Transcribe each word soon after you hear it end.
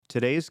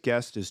Today's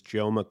guest is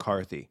Joe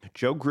McCarthy.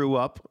 Joe grew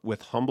up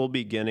with humble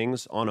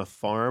beginnings on a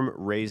farm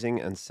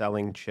raising and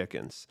selling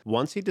chickens.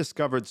 Once he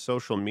discovered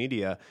social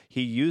media,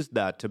 he used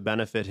that to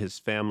benefit his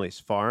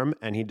family's farm,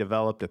 and he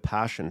developed a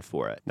passion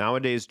for it.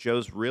 Nowadays,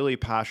 Joe's really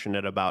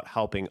passionate about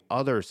helping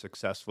other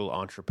successful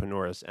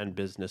entrepreneurs and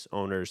business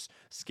owners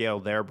scale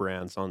their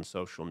brands on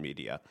social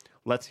media.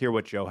 Let's hear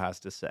what Joe has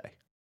to say.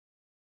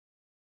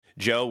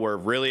 Joe, we're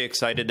really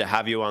excited to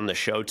have you on the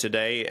show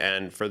today.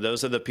 And for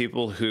those of the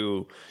people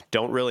who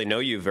don't really know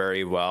you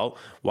very well,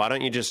 why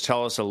don't you just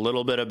tell us a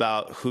little bit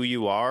about who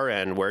you are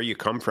and where you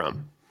come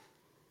from?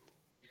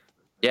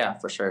 Yeah,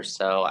 for sure.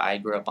 So I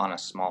grew up on a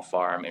small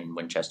farm in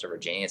Winchester,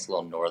 Virginia. It's a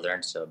little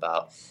northern, so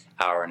about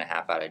an hour and a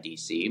half out of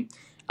DC.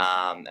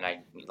 And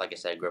like I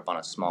said, I grew up on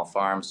a small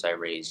farm. So I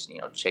raised,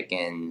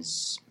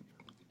 chickens,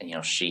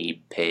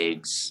 sheep,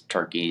 pigs,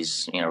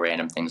 turkeys,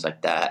 random things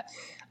like that.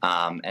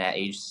 And at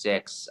age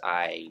 6,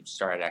 I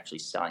started actually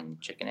selling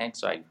chicken eggs.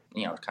 So I,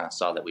 kind of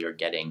saw that we were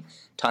getting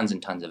tons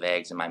and tons of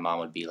eggs, and my mom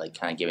would be like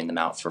kind of giving them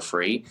out for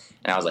free.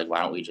 And I was like, why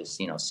don't we just,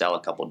 sell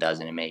a couple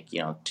dozen and make,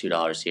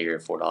 $2 here,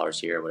 $4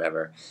 here,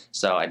 whatever.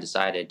 So I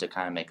decided to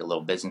kind of make a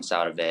little business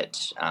out of it,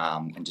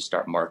 and just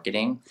start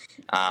marketing.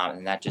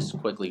 And that just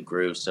quickly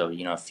grew. So,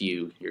 a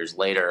few years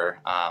later,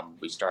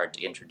 we started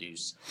to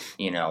introduce,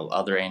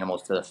 other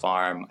animals to the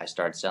farm. I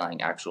started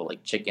selling actual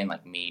like chicken,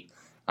 like meat.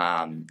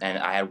 And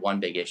I had one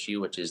big issue,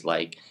 which is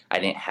like I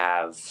didn't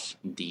have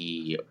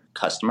the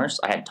customers.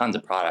 I had tons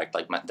of product,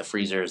 like the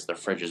freezers, the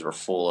fridges were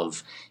full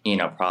of,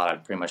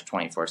 product pretty much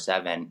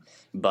 24/7,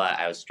 but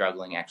I was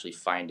struggling actually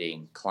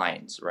finding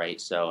clients, right?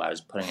 So I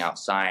was putting out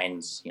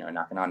signs,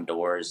 knocking on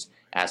doors,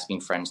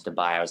 asking friends to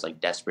buy. I was like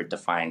desperate to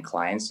find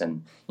clients,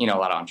 and, a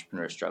lot of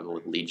entrepreneurs struggle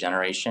with lead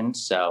generation.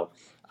 So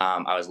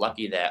I was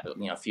lucky that,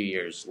 a few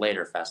years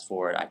later, fast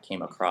forward, I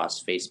came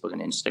across Facebook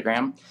and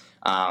Instagram.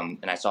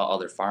 And I saw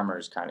other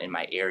farmers kind of in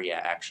my area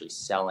actually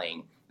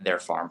selling their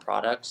farm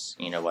products,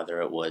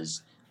 whether it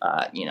was,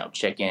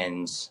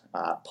 chickens,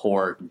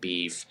 pork,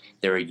 beef.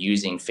 They were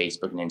using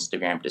Facebook and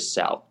Instagram to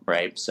sell,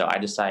 right? So I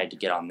decided to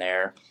get on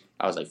there.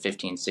 I was like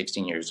 15,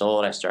 16 years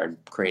old. I started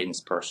creating this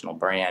personal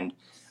brand.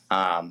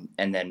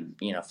 And then,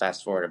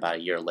 fast forward about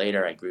a year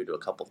later, I grew to a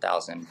couple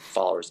thousand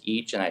followers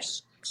each, and I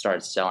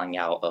started selling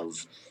out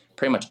of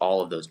pretty much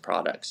all of those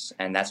products.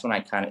 And that's when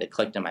it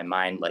clicked in my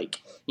mind,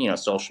 like,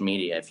 social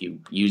media, if you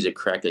use it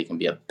correctly, can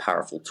be a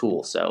powerful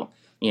tool. So,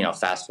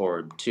 fast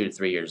forward 2 to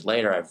 3 years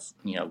later, I've,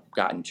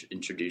 gotten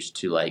introduced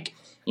to like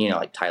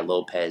Ty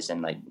Lopez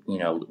and like,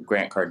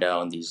 Grant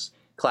Cardone, these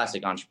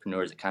classic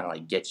entrepreneurs that kind of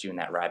like get you in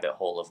that rabbit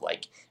hole of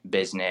like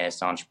business,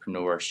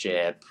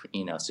 entrepreneurship,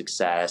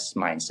 success,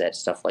 mindset,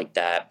 stuff like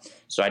that.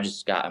 So I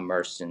just got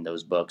immersed in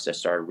those books. I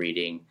started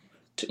reading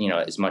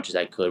as much as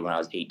I could when I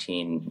was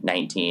 18,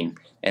 19.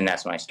 And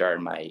that's when I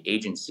started my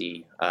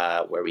agency,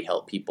 where we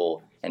help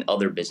people and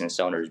other business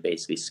owners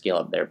basically scale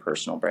up their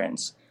personal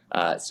brands,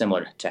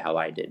 similar to how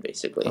I did,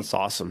 basically. That's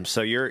awesome.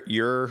 So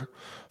your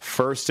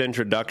first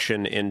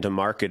introduction into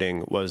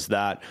marketing was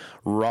that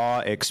raw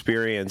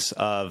experience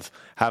of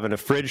having a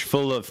fridge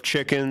full of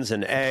chickens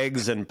and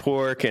eggs and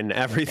pork and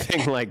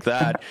everything like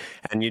that.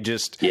 And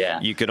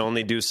you could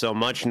only do so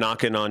much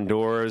knocking on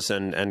doors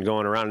and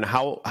going around. And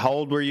how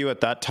old were you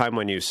at that time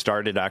when you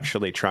started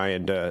actually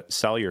trying to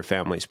sell your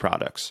family's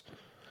products?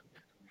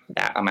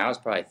 I was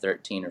probably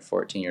 13 or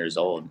 14 years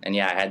old. And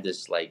I had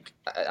this, like,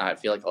 I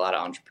feel like a lot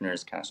of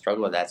entrepreneurs kind of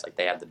struggle with that. It's like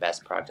they have the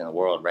best product in the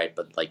world, right?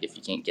 But like, if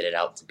you can't get it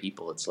out to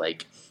people, it's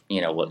like,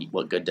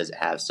 what good does it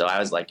have? So I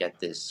was like at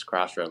this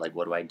crossroad, like,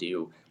 what do I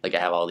do? Like I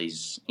have all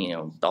these,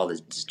 all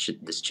this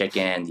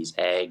chicken, these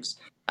eggs.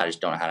 I just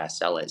don't know how to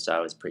sell it. So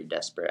I was pretty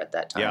desperate at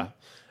that time. Yeah.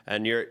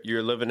 And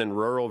you're living in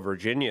rural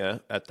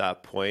Virginia at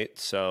that point.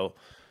 So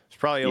it's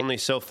probably only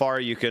so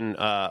far you can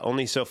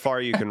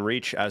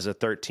reach as a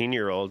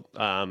 13-year-old.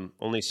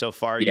 Only so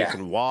far you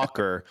can walk,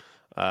 or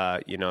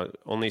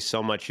only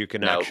so much you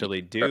can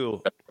actually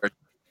do.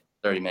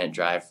 30-minute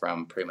drive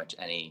from pretty much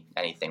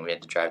anything. We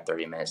had to drive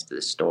 30 minutes to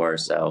the store.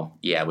 So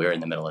we were in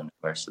the middle of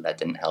nowhere, so that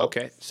didn't help.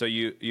 Okay, so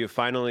you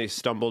finally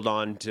stumbled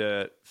on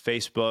to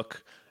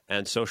Facebook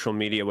and social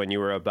media when you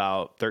were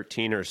about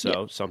 13 or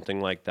so,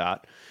 something like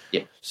that.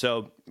 Yeah.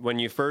 So when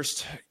you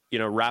first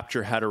wrapped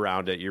your head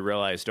around it, you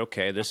realized,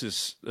 okay, this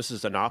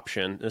is an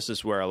option. This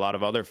is where a lot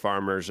of other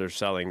farmers are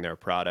selling their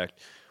product.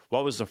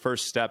 What was the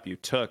first step you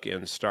took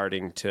in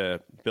starting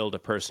to build a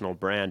personal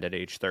brand at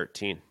age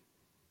 13?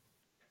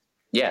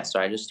 Yeah, so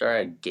I just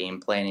started game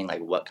planning,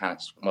 like what kind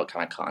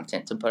of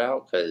content to put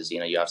out, because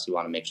you obviously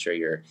want to make sure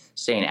you're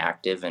staying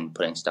active and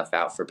putting stuff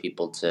out for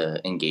people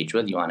to engage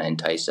with. You want to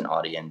entice an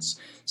audience.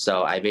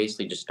 So I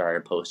basically just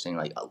started posting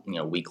like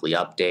weekly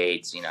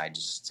updates. I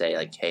just say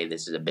like, hey,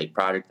 this is a big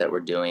project that we're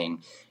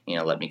doing.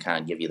 Let me kind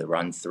of give you the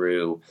run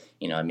through.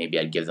 Maybe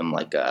I'd give them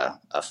like a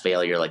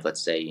failure, like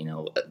let's say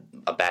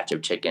a batch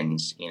of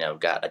chickens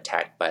got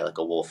attacked by like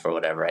a wolf or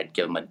whatever. I'd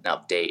give them an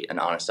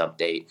honest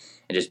update,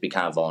 and just be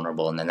kind of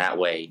vulnerable. And then that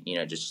way,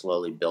 just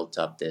slowly built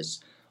up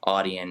this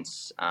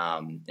audience.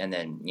 And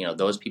then,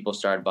 those people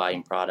started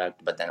buying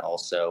product, but then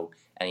also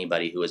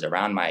anybody who was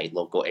around my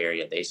local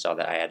area, they saw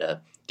that I had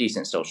a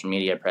decent social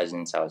media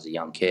presence. I was a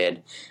young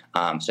kid.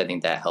 So I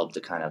think that helped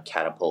to kind of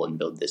catapult and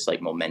build this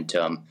like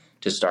momentum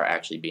to start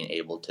actually being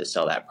able to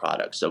sell that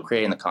product. So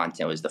creating the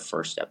content was the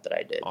first step that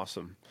I did.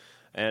 Awesome.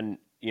 And,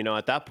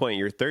 at that point,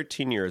 you're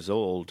 13 years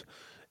old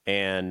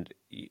and,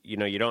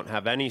 you don't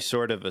have any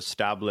sort of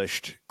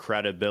established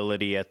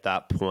credibility at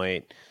that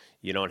point.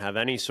 You don't have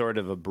any sort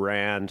of a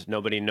brand.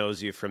 Nobody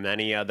knows you from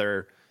any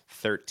other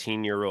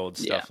 13-year-old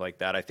stuff like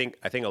that. I think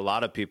a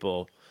lot of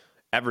people,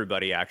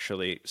 everybody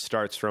actually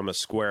starts from a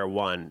square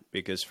one,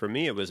 because for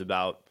me, it was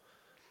about,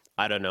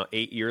 I don't know,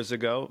 8 years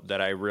ago that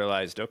I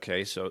realized,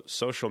 okay, so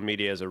social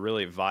media is a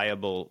really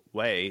viable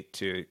way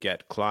to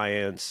get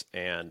clients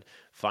and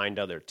find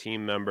other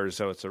team members.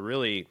 So it's a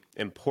really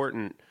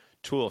important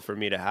tool for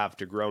me to have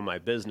to grow my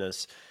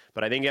business.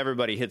 But I think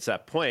everybody hits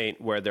that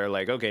point where they're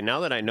like, okay,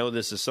 now that I know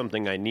this is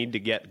something I need to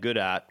get good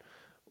at,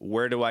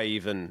 where do I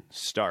even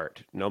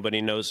start?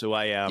 Nobody knows who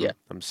I am. Yeah.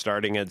 I'm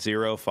starting at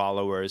 0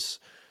 followers.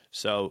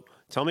 So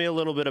tell me a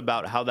little bit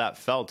about how that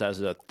felt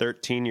as a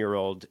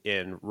 13-year-old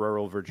in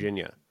rural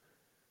Virginia.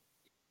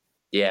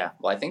 Yeah,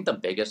 well, I think the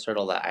biggest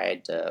hurdle that I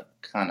had to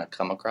kind of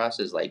come across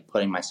is like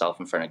putting myself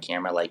in front of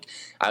camera. Like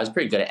I was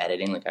pretty good at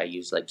editing. Like I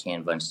used like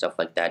Canva and stuff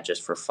like that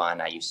just for fun.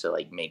 I used to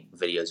like make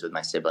videos with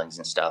my siblings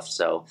and stuff.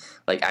 So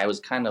like I was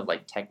kind of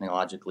like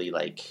technologically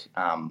like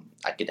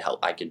I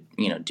could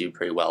do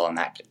pretty well on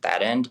that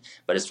end.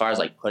 But as far as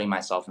like putting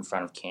myself in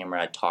front of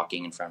camera,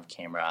 talking in front of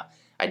camera,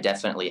 I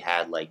definitely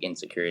had like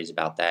insecurities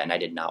about that, and I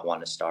did not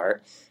want to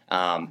start.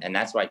 And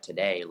that's why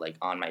today, like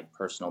on my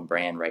personal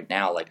brand right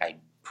now, like I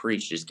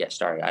preach, just get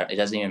started. It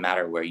doesn't even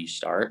matter where you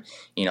start.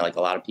 Like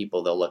a lot of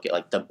people, they'll look at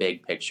like the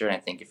big picture. And I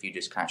think if you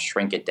just kind of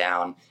shrink it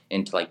down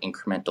into like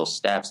incremental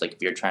steps, like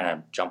if you're trying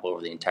to jump over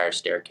the entire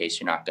staircase,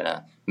 you're not going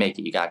to make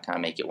it. You got to kind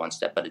of make it one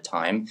step at a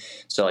time.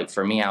 So like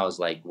for me, I was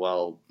like,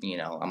 well,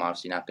 I'm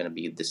obviously not going to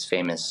be this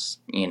famous,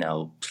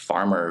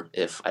 farmer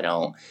if I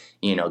don't,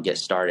 get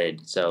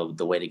started. So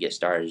the way to get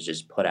started is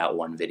just put out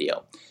one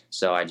video.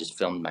 So I just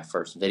filmed my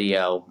first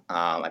video.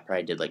 I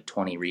probably did like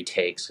 20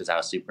 retakes because I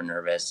was super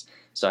nervous.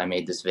 So I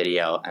made this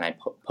video and I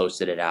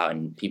posted it out,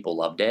 and people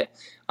loved it.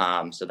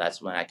 So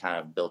that's when I kind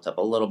of built up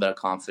a little bit of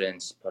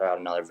confidence, put out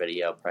another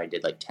video, probably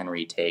did like 10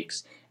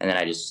 retakes. And then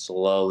I just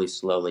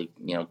slowly,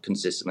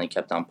 consistently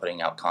kept on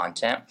putting out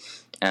content.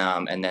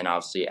 And then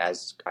obviously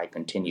as I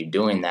continued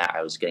doing that,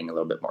 I was getting a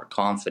little bit more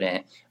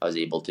confident. I was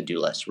able to do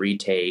less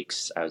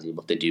retakes. I was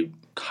able to do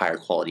higher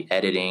quality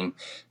editing.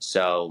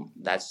 So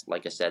that's,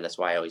 like I said, that's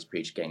why I always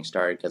preach getting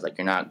started, because like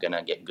you're not going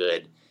to get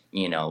good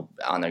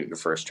on your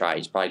first try.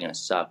 It's probably going to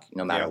suck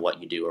no matter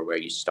what you do or where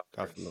you start.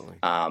 Definitely.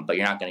 But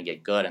you're not going to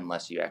get good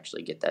unless you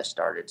actually get that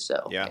started.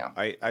 So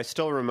I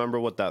still remember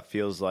what that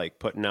feels like,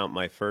 putting out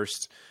my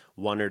first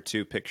 1 or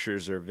 2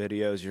 pictures or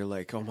videos. You're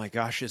like, oh my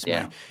gosh,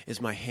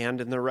 is my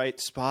hand in the right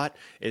spot?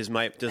 Does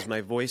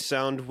my voice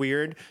sound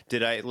weird?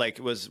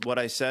 Was what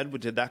I said,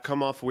 did that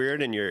come off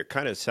weird? And you're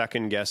kind of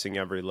second guessing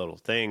every little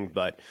thing.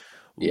 But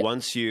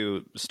once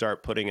you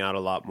start putting out a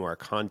lot more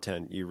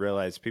content, you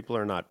realize people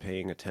are not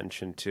paying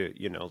attention to,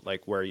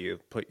 like where you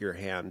put your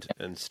hand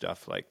and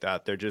stuff like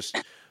that. They're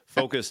just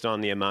focused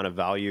on the amount of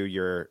value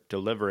you're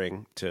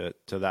delivering to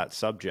that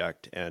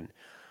subject. And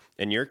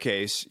in your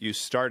case, you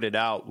started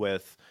out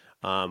with,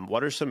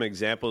 what are some more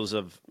examples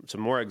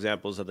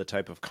of the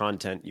type of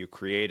content you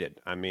created?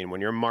 I mean,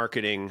 when you're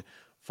marketing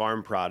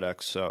farm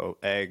products, so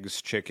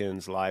eggs,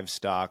 chickens,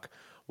 livestock,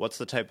 what's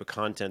the type of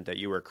content that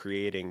you were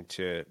creating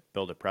to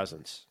build a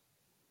presence?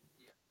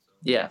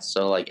 Yeah,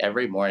 so like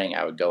every morning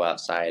I would go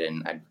outside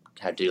and I'd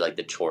have to do like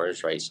the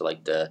chores, right? So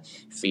like the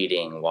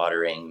feeding,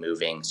 watering,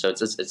 moving. So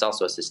it's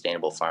also a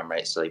sustainable farm,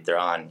 right? So like they're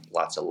on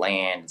lots of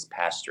land, it's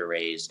pasture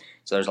raised.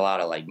 So there's a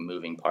lot of like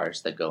moving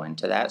parts that go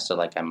into that. So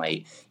like I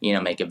might,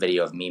 make a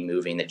video of me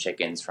moving the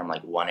chickens from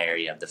like one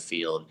area of the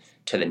field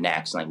to the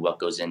next, and like what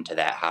goes into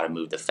that, how to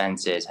move the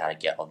fences, how to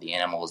get all the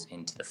animals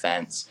into the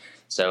fence.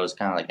 So it was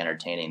kind of like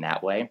entertaining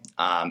that way.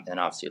 And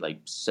obviously like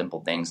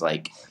simple things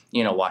like,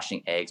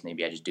 washing eggs.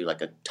 Maybe I just do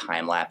like a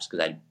time lapse because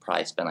I'd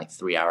probably spend like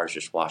 3 hours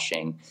just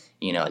washing,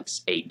 like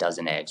 8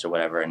 dozen eggs or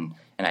whatever. And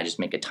I just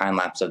make a time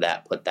lapse of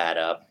that, put that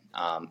up.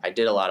 I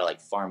did a lot of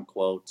like farm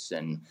quotes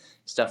and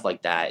stuff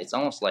like that. It's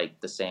almost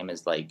like the same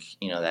as like,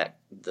 that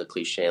the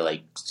cliche,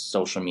 like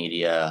social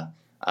media,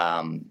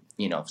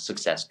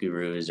 success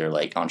gurus or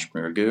like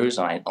entrepreneur gurus.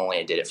 And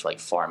I did it for like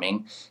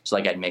farming. So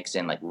like I'd mix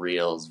in like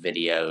reels,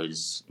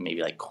 videos,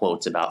 maybe like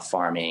quotes about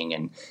farming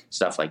and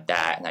stuff like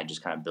that. And I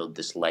just kind of build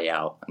this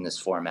layout and this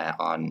format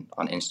on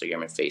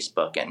Instagram and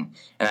Facebook. And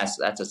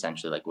that's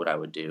essentially like what I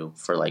would do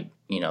for like,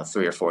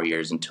 3 or 4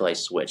 years until I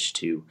switched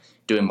to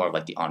doing more of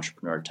like the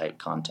entrepreneur type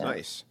content.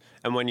 Nice.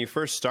 And when you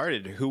first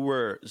started, who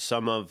were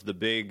some of the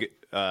big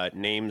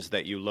names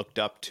that you looked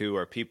up to,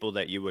 or people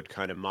that you would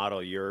kind of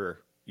model your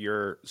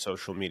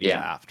social media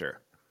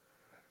after?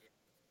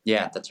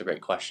 Yeah, that's a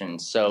great question.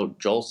 So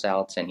Joel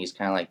Salatin, he's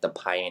kind of like the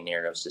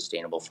pioneer of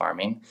sustainable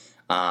farming.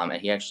 And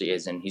he actually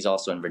is, and he's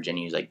also in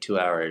Virginia. He's like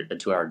a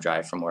 2 hour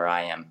drive from where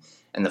I am.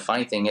 And the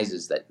funny thing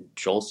is that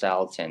Joel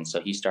Salatin,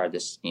 so he started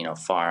this,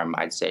 farm,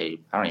 I'd say,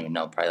 I don't even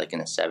know, probably like in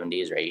the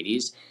 70s or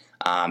 80s.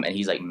 And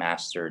he's like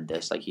mastered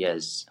this. Like he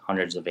has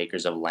hundreds of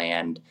acres of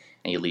land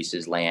and he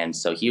leases land.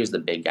 So he was the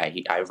big guy.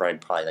 I've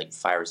read probably like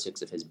 5 or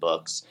 6 of his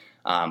books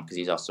because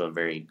he's also a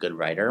very good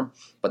writer.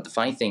 But the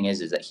funny thing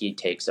is that he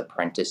takes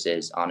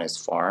apprentices on his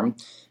farm,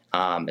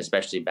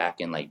 especially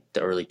back in like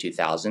the early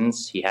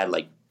 2000s. He had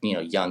like,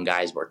 young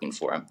guys working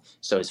for him.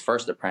 So his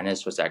first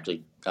apprentice was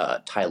actually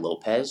Ty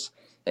Lopez.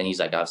 Then he's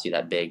like obviously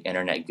that big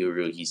internet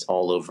guru. He's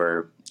all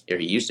over, or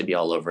he used to be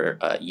all over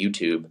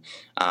YouTube,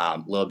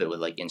 a little bit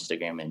with like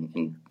Instagram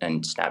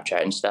and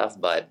Snapchat and stuff.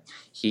 But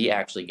he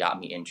actually got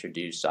me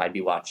introduced. So I'd be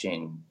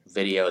watching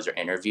videos or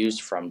interviews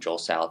from Joel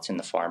Salatin,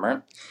 the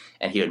farmer,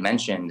 and he would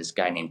mention this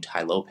guy named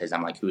Ty Lopez.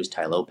 I'm like, who is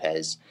Ty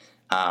Lopez?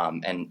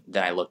 And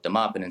then I looked him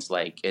up, and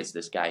it's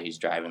this guy who's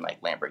driving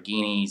like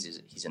Lamborghinis.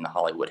 He's in the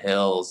Hollywood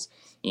Hills.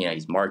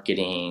 He's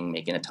marketing,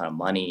 making a ton of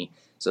money.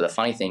 So the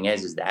funny thing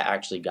is that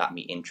actually got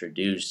me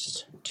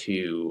introduced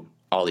to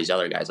all these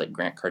other guys like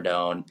Grant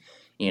Cardone,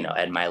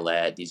 Ed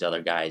Milet, these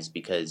other guys,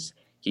 because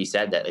he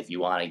said that if you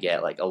want to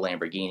get like a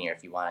Lamborghini or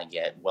if you want to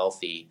get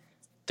wealthy,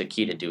 the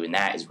key to doing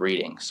that is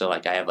reading. So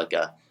like I have like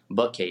a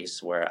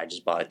bookcase where I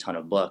just bought a ton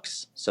of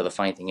books. So the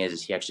funny thing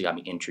is he actually got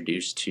me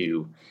introduced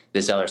to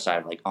this other side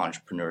of like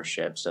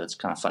entrepreneurship. So it's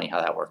kind of funny how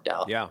that worked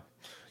out. Yeah.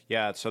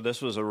 Yeah. So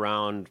this was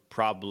around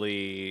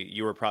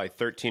you were probably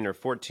 13 or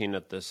 14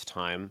 at this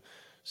time.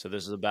 So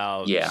this is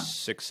about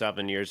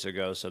 6-7 years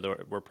ago. So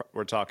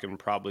we're talking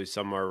probably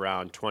somewhere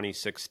around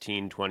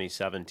 2016,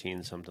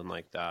 2017, something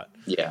like that.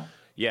 Yeah.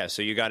 Yeah.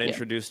 So you got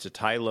introduced to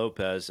Ty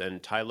Lopez,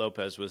 and Ty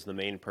Lopez was the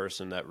main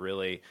person that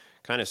really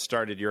kind of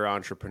started your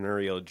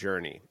entrepreneurial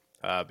journey,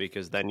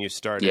 because then you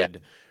started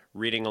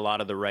reading a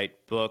lot of the right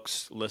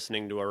books,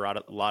 listening to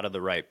a lot of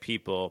the right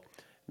people.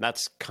 And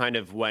that's kind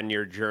of when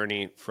your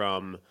journey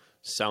from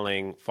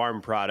selling farm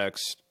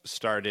products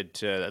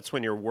that's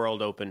when your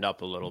world opened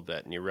up a little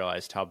bit and you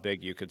realized how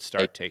big you could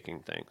start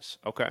taking things.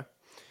 Okay.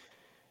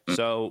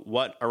 So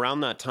around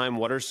that time,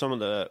 what are some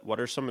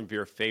of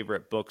your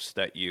favorite books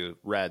that you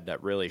read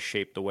that really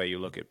shaped the way you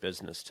look at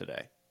business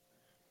today?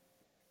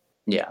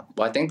 Yeah.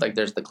 Well, I think like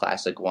there's the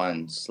classic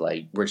ones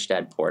like Rich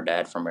Dad, Poor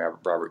Dad from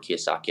Robert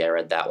Kiyosaki. I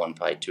read that one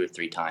probably 2 or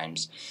 3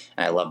 times.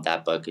 And I love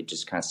that book. It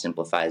just kind of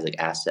simplifies like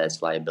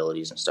assets,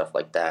 liabilities, and stuff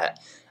like that.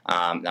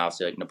 And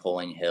obviously like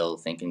Napoleon Hill,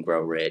 Think and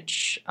Grow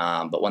Rich.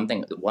 But one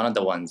of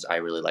the ones I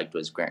really liked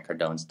was Grant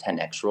Cardone's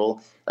 10X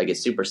rule. Like it's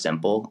super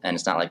simple and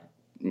it's not like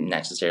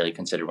necessarily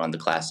considered one of the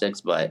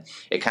classics, but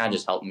it kind of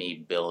just helped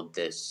me build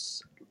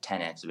this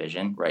 10X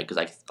vision, right? Because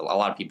like a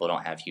lot of people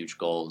don't have huge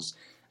goals.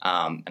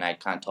 And I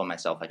kind of told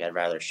myself like I'd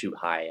rather shoot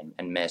high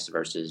and miss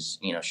versus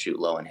shoot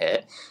low and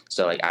hit.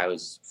 So like I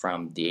was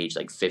from the age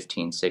like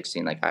 15,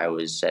 16, like I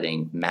was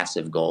setting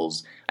massive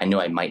goals. I knew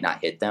I might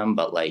not hit them,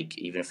 but like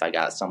even if I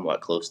got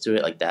somewhat close to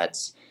it, like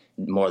that's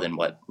more than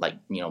what like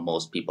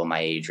most people my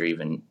age or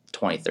even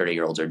 20,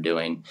 30-year-olds are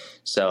doing.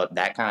 So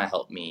that kind of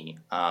helped me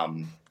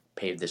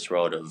pave this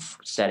road of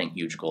setting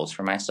huge goals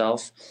for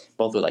myself,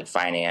 both with like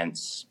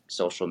finance,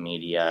 social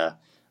media,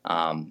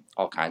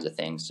 all kinds of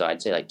things. So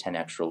I'd say like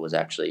 10X rule was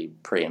actually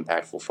pretty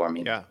impactful for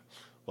me. Yeah.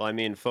 Well, I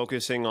mean,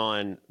 focusing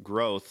on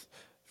growth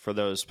for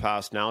those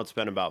past, now it's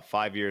been about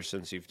 5 years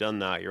since you've done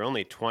that. You're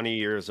only 20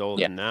 years old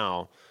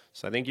now.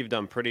 So I think you've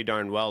done pretty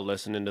darn well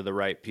listening to the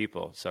right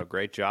people. So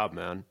great job,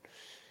 man.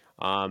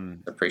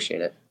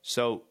 Appreciate it.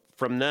 So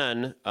from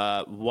then,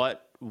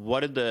 what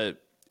did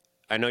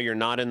I know you're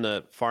not in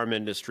the farm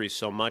industry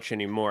so much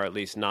anymore, at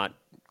least not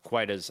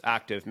quite as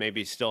active,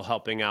 maybe still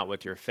helping out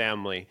with your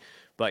family.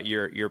 But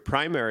your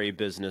primary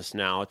business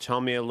now,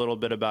 tell me a little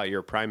bit about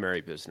your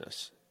primary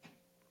business.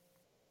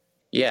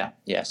 Yeah.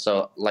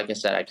 So like I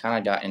said, I kind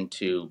of got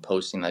into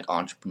posting like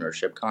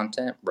entrepreneurship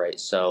content, right?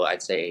 So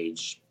I'd say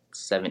age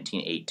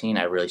 17, 18,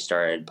 I really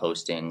started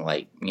posting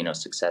like,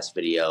 success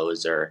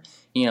videos or,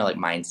 like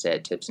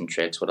mindset tips and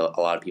tricks, what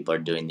a lot of people are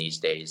doing these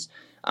days.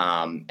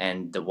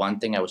 And the one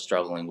thing I was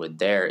struggling with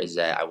there is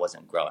that I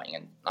wasn't growing.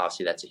 And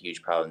obviously that's a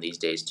huge problem these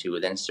days too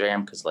with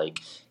Instagram because like,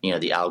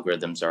 the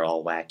algorithms are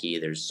all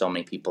wacky. There's so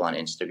many people on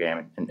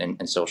Instagram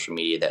and social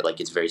media that like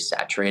it's very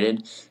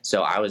saturated.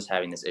 So I was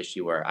having this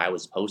issue where I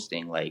was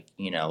posting like,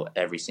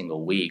 every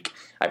single week.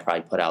 I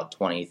probably put out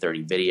 20,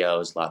 30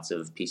 videos, lots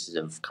of pieces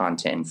of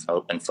content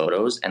and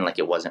photos, and like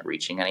it wasn't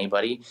reaching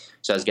anybody.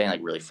 So I was getting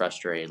like really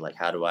frustrated. Like,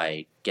 how do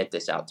I get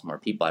this out to more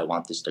people? I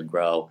want this to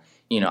grow.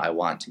 I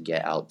want to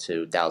get out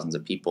to thousands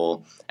of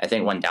people. I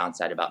think one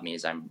downside about me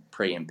is I'm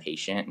pretty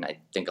impatient, and I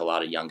think a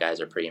lot of young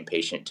guys are pretty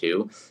impatient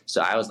too.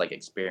 So I was like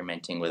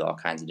experimenting with all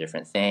kinds of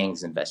different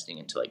things, investing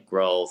into like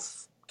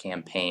growth,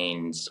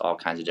 campaigns, all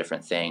kinds of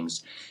different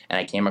things. And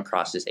I came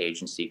across this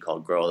agency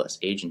called Grow Less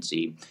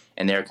Agency,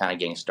 and they were kind of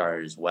getting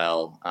started as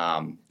well.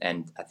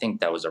 And I think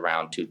that was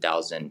around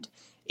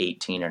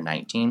 2018 or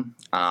 19,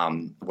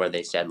 where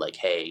they said like,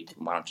 hey,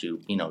 why don't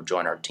you,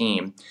 join our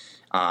team?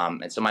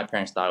 And so my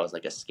parents thought it was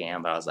like a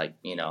scam, but I was like,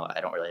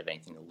 I don't really have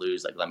anything to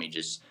lose. Like, let me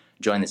just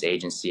join this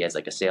agency as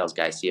like a sales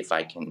guy, see if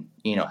I can,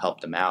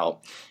 help them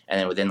out. And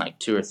then within like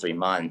 2 or 3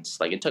 months,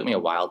 like it took me a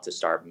while to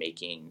start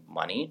making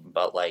money,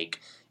 but like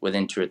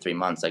within 2 or 3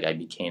 months, like I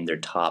became their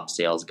top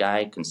sales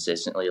guy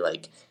consistently,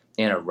 like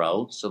in a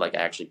row. So like I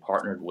actually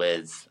partnered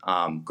with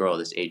grow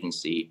this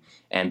agency.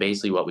 And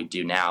basically what we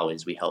do now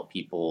is we help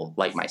people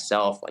like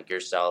myself, like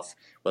yourself,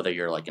 whether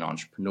you're like an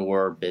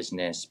entrepreneur,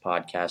 business,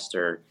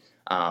 podcaster,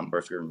 or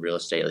if you're in real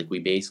estate, like we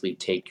basically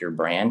take your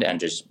brand and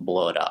just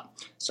blow it up.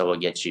 So we'll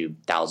get you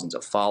thousands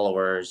of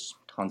followers,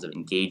 tons of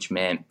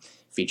engagement,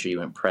 feature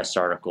you in press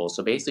articles.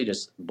 So basically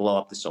just blow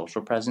up the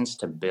social presence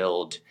to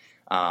build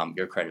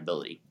your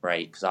credibility,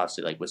 right? Because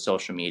obviously like with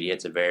social media,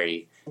 it's a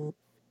very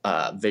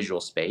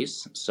visual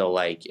space. So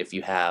like if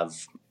you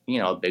have,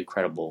 a big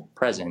credible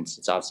presence,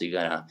 it's obviously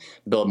going to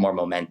build more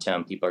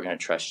momentum. People are going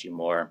to trust you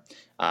more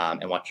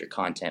and watch your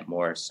content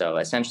more. So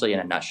essentially in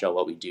a nutshell,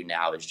 what we do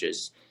now is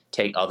just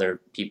take other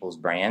people's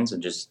brands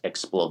and just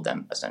explode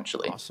them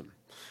essentially. Awesome.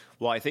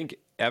 Well, I think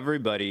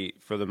everybody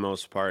for the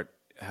most part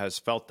has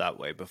felt that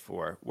way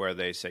before, where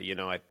they say,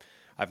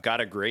 I've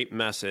got a great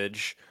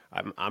message.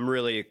 I'm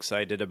really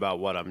excited about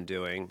what I'm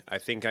doing. I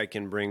think I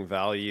can bring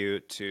value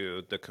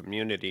to the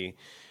community.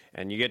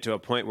 And you get to a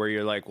point where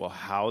you're like, well,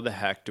 how the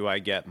heck do I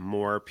get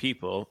more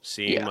people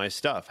seeing my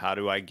stuff? How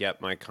do I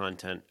get my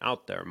content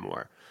out there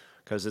more?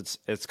 Because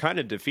it's kind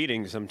of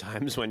defeating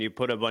sometimes when you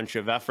put a bunch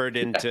of effort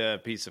into a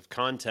piece of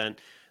content,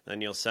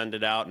 then you'll send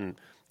it out and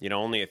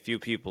only a few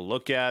people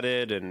look at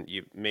it, and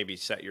you maybe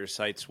set your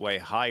sights way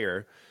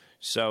higher.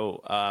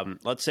 So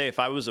let's say if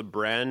I was a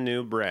brand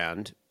new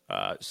brand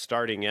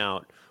starting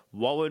out,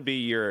 what would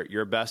be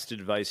your best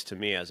advice to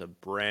me as a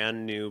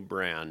brand new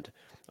brand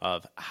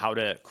of how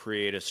to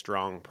create a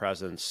strong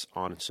presence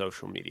on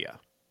social media?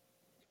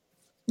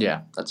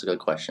 Yeah, that's a good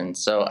question.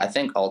 So I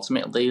think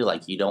ultimately,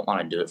 like, you don't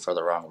want to do it for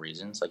the wrong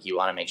reasons. Like, you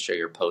want to make sure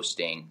you're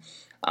posting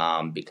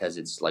because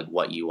it's like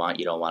what you want.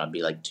 You don't want to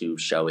be like too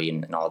showy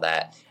and all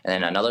that. And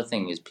then another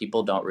thing is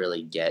people don't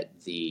really get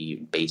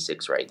the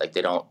basics right. Like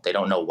they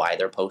don't know why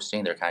they're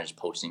posting. They're kind of just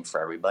posting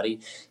for everybody.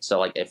 So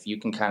like if you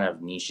can kind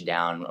of niche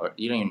down, or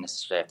you don't even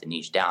necessarily have to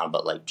niche down,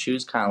 but like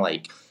choose kind of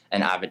like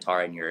an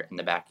avatar in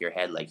the back of your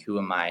head, like who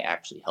am I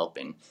actually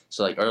helping?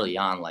 So like early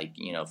on, like,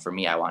 for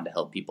me, I wanted to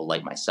help people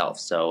like myself.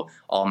 So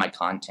all my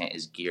content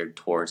is geared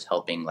towards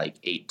helping like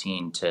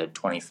 18 to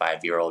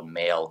 25-year-old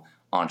male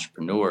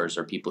entrepreneurs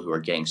or people who are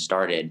getting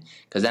started.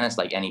 Because then it's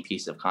like any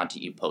piece of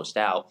content you post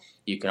out,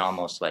 you can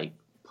almost like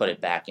put it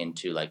back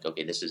into like,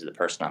 okay, this is the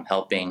person I'm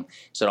helping.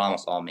 So it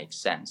almost all makes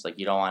sense. Like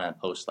you don't want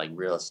to post like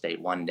real estate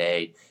one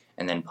day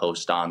and then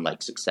post on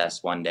like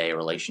success one day,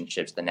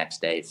 relationships the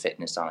next day,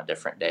 fitness on a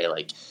different day,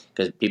 like,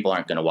 because people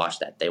aren't going to watch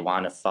that. They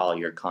want to follow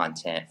your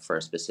content for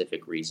a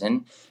specific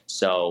reason.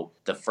 So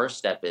the first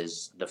step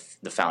is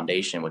the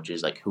foundation, which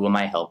is like, who am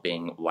I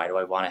helping? Why do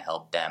I want to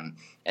help them?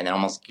 And then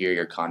almost gear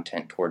your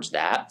content towards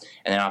that.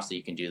 And then obviously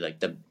you can do like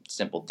the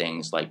simple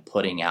things like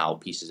putting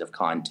out pieces of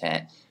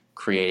content,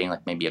 creating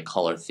like maybe a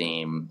color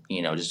theme,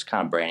 just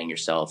kind of branding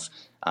yourself.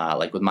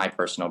 Like with my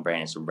personal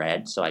brand, it's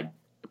red. So I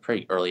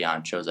pretty early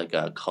on chose like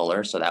a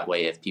color. So that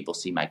way, if people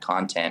see my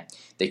content,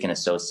 they can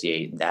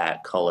associate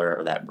that color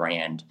or that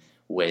brand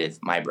with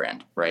my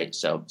brand, right?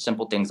 So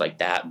simple things like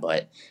that.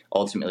 But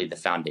ultimately, the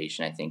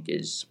foundation, I think,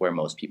 is where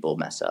most people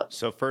mess up.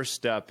 So first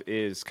step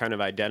is kind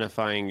of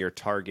identifying your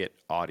target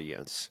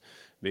audience,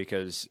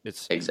 because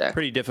it's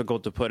pretty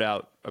difficult to put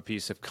out a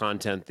piece of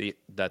content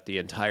that the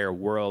entire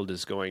world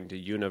is going to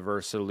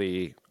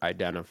universally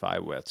identify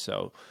with.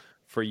 So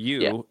for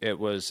you, it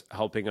was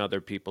helping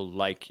other people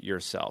like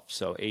yourself.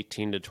 So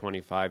 18 to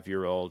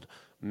 25-year-old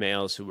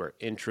males who were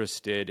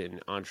interested in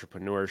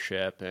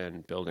entrepreneurship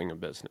and building a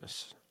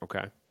business.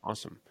 Okay,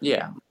 awesome.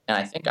 Yeah. And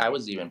I think I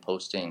was even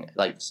posting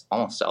like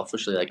almost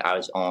selfishly, like I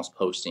was almost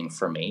posting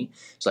for me.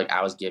 So like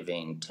I was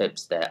giving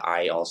tips that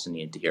I also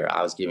needed to hear.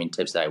 I was giving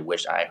tips that I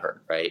wish I heard,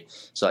 right?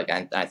 So like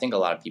I think a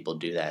lot of people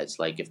do that. It's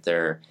like if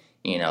they're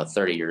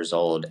 30 years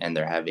old and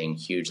they're having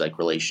huge like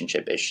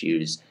relationship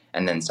issues,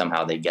 and then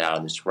somehow they get out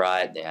of this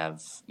rut, they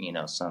have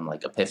some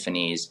like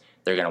epiphanies,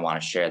 they're going to want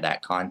to share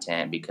that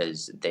content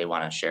because they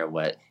want to share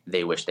what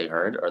they wish they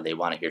heard, or they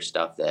want to hear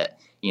stuff that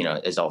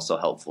is also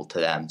helpful to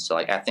them. So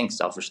like I think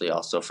selfishly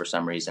also for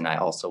some reason I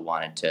also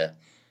wanted to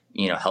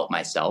help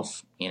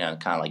myself,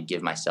 kind of like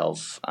give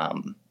myself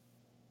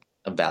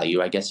a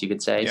value, I guess you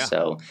could say.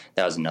 So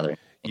that was another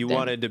you thing.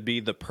 Wanted to be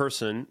the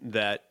person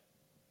that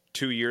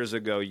 2 years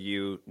ago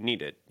you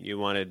needed. You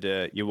wanted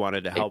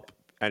to help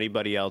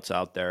anybody else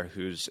out there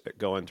who's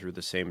going through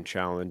the same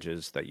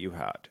challenges that you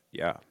had.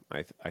 Yeah,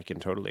 I can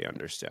totally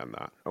understand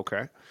that.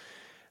 Okay.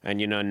 And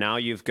now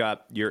you've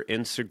got your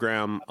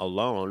Instagram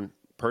alone,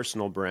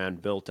 personal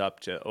brand, built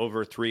up to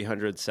over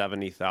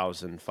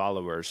 370,000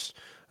 followers.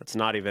 That's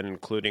not even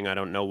including, I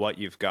don't know what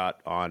you've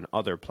got on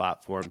other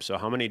platforms. So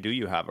how many do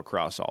you have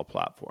across all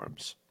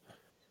platforms?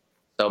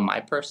 So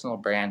my personal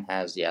brand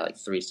has, yeah, like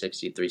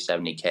 360,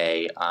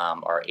 370K.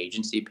 Our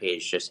agency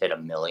page just hit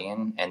 1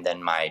 million. And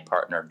then my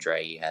partner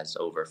Dre has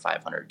over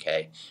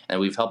 500K. And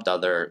we've helped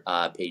other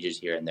pages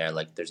here and there.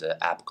 Like there's an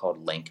app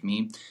called Link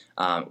Me.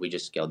 We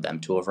just scaled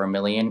them to over 1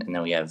 million. And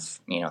then we have,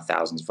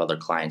 thousands of other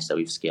clients that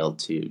we've scaled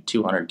to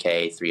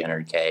 200K,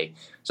 300K.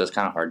 So it's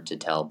kind of hard to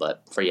tell.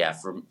 But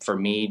for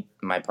me,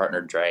 my partner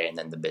Dre, and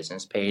then the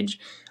business page,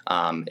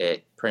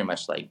 it pretty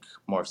much like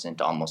morphs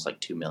into almost like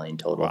 2 million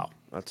total. Wow,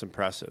 that's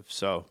impressive.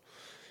 So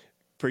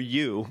for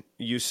you,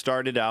 you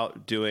started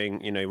out doing,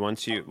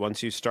 once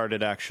you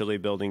started actually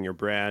building your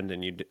brand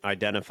and you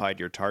identified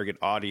your target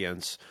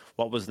audience,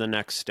 what was the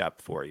next step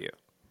for you?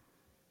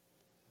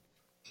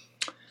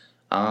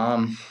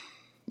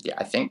 Yeah,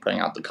 I think putting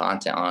out the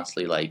content,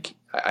 honestly, like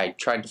I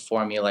tried to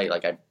formulate,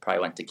 like I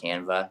probably went to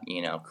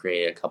Canva,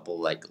 create a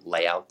couple like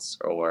layouts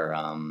or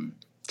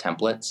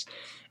templates,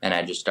 and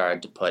I just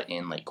started to put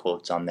in like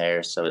quotes on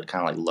there, so it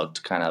kind of like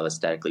looked kind of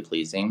aesthetically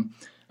pleasing.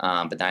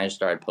 But then I just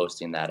started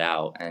posting that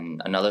out.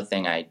 And another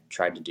thing I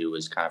tried to do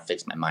was kind of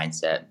fix my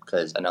mindset,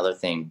 because another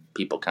thing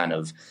people kind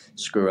of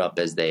screw up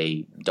is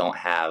they don't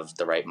have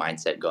the right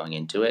mindset going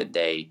into it.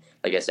 They,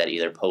 like I said,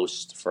 either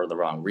post for the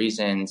wrong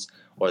reasons,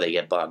 or they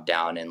get bogged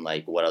down in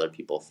like what other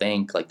people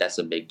think. Like that's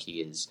a big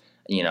key is,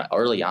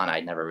 early on, I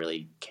never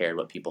really cared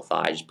what people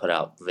thought. I just put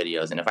out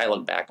videos. And if I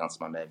look back on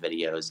some of my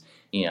videos,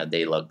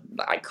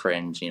 I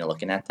cringe,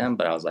 looking at them,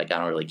 but I was like, I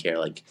don't really care.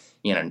 Like,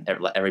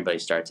 everybody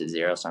starts at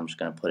zero, so I'm just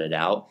going to put it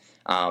out.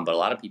 But a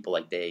lot of people,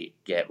 like, they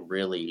get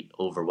really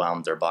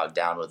overwhelmed or bogged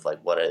down with like,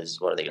 what are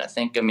they going to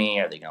think of me?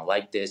 Are they going to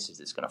like this? Is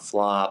this going to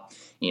flop?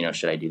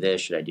 Should I do this?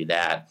 Should I do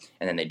that?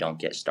 And then they don't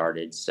get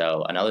started.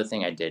 So another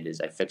thing I did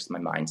is I fixed my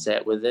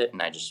mindset with it.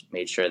 And I just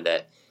made sure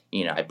that,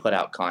 I put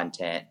out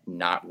content,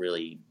 not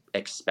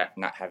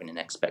having an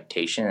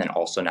expectation, and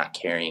also not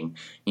caring,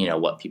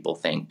 what people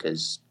think.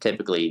 Because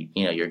typically,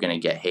 you're going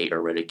to get hate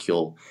or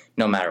ridicule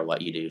no matter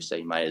what you do. So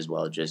you might as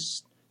well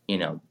just,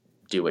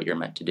 do what you're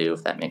meant to do,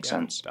 if that makes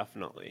sense.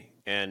 Definitely.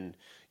 And,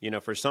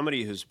 for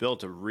somebody who's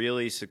built a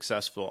really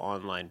successful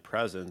online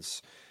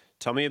presence,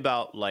 tell me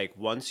about like,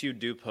 once you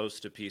do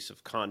post a piece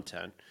of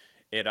content,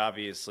 it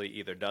obviously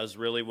either does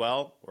really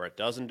well or it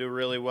doesn't do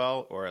really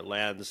well, or it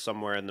lands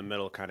somewhere in the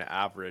middle, kind of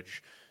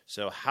average.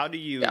 So how do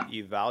you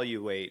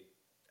evaluate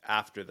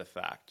after the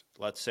fact?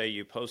 Let's say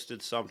you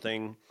posted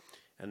something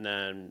and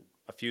then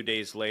a few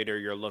days later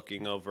you're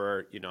looking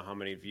over, how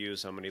many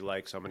views, how many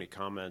likes, how many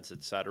comments,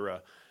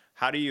 etc.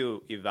 How do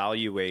you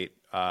evaluate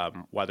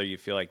whether you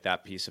feel like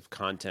that piece of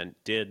content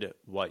did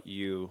what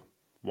you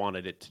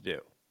wanted it to do?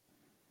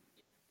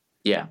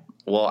 Yeah.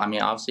 Well, I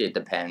mean, obviously it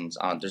depends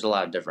on, there's a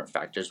lot of different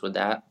factors with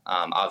that.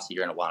 Obviously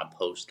you're going to want to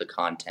post the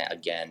content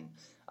again,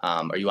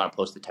 or you want to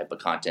post the type of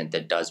content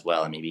that does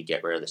well and maybe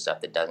get rid of the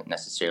stuff that doesn't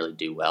necessarily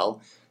do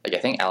well. Like I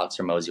think Alex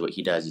Hormozy, what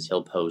he does is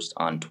he'll post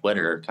on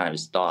Twitter kind of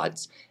his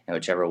thoughts, and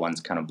whichever ones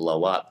kind of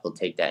blow up, he'll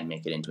take that and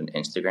make it into an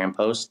Instagram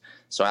post.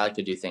 So I like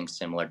to do things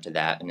similar to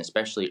that. And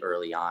especially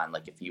early on,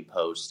 like if you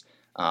post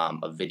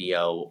a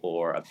video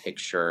or a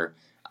picture,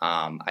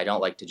 I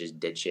don't like to just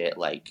ditch it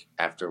like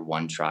after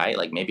one try.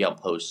 Like maybe I'll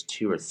post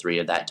 2 or 3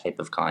 of that type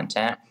of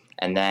content.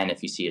 And then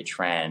if you see a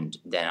trend,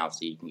 then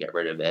obviously you can get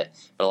rid of it.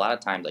 But a lot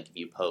of times, like if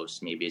you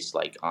post, maybe it's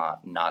like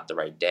not the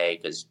right day,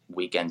 because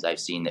weekends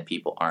I've seen that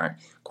people aren't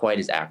quite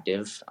as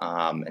active.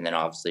 And then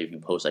obviously if you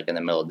post like in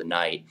the middle of the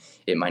night,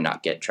 it might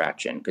not get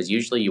traction, because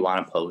usually you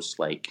want to post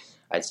like,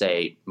 I'd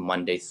say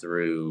Monday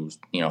through,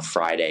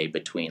 Friday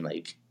between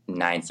like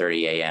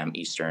 9:30 a.m.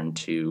 Eastern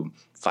to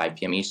 5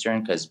 p.m.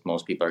 Eastern, because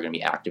most people are going to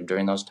be active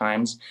during those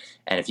times.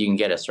 And if you can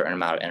get a certain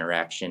amount of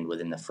interaction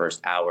within the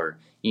first hour,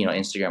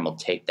 Instagram will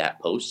take that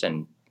post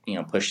and,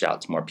 push it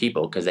out to more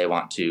people, because they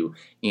want to,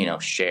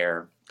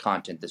 share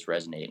content that's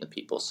resonating with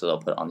people. So they'll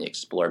put it on the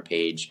explore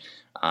page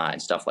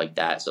and stuff like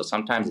that. So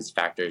sometimes it's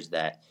factors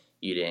that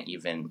you didn't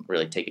even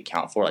really take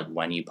account for, like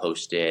when you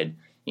posted,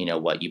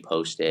 what you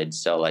posted.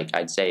 So like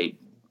I'd say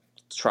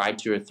try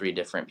 2 or 3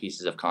 different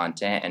pieces of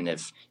content, and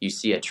if you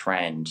see a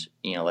trend,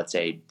 let's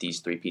say these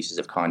 3 pieces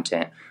of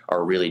content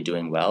are really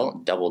doing well,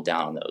 double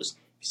down on those.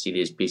 If you see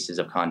these pieces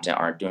of content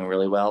aren't doing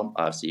really well,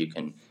 so you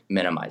can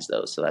minimize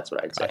those. So that's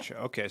what I'd say. Gotcha.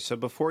 Okay, so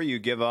before you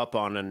give up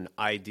on an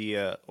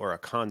idea or a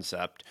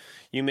concept,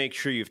 you make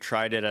sure you've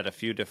tried it at a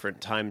few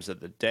different times of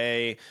the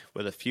day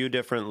with a few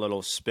different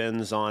little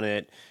spins on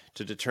it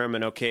to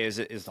determine, okay, is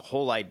the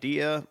whole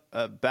idea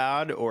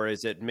bad, or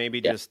is it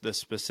maybe just the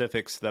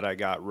specifics that I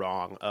got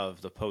wrong of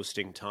the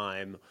posting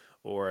time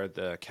or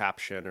the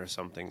caption or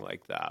something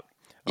like that?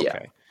 Okay.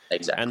 Yeah,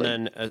 exactly. And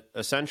then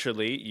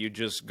essentially you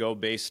just go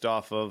based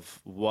off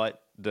of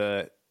what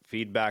the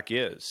feedback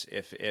is.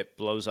 If it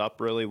blows up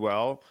really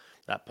well,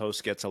 that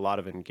post gets a lot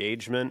of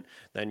engagement,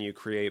 then you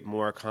create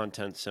more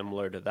content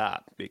similar to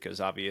that, because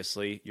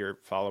obviously your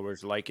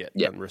followers like it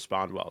and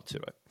respond well to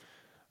it.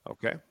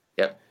 Okay.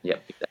 Yep.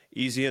 Exactly.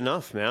 Easy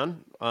enough,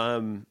 man.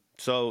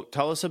 So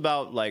tell us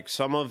about like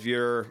some of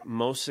your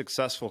most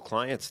successful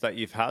clients that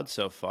you've had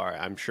so far.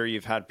 I'm sure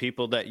you've had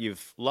people that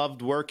you've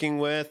loved working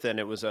with and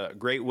it was a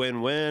great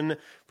win-win,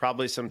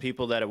 probably some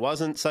people that it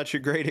wasn't such a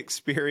great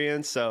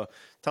experience. So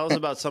tell us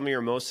about some of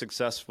your most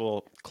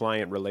successful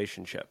client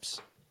relationships.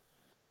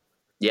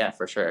 Yeah,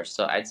 for sure.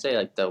 So I'd say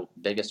like the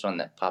biggest one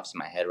that pops in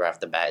my head right off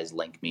the bat is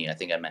Link Me. I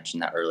think I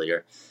mentioned that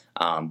earlier.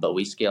 But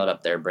we scaled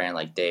up their brand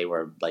like they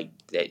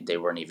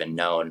weren't even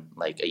known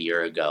like a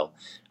year ago.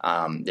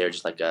 They're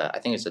just like I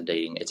think it's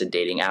a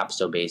dating app.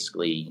 So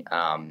basically,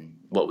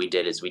 what we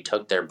did is we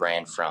took their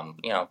brand from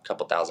a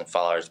couple thousand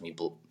followers, and we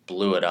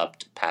blew it up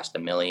to past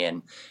 1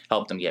 million,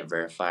 helped them get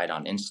verified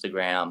on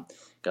Instagram,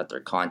 got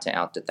their content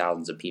out to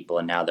thousands of people,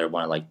 and now they're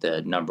one of like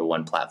the number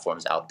one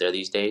platforms out there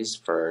these days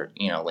for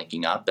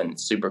linking up. And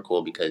it's super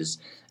cool because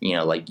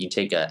like you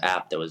take an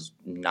app that was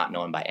not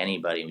known by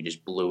anybody, and we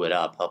just blew it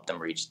up, helped them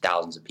reach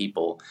thousands of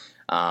people.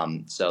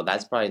 So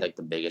that's probably like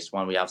the biggest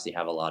one. We obviously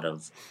have a lot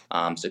of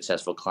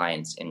successful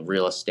clients in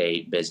real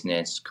estate,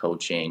 business,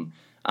 coaching.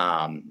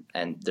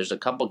 And there's a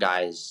couple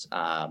guys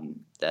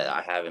that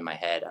I have in my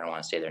head. I don't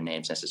want to say their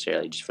names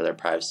necessarily just for their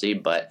privacy,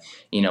 but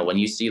when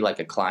you see like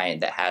a client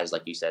that has,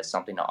 like you said,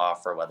 something to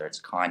offer, whether it's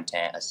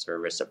content, a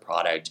service, a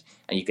product,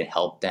 and you can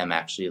help them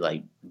actually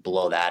like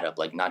blow that up,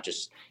 like not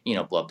just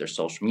blow up their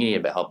social media,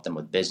 but help them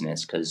with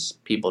business, because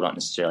people don't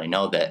necessarily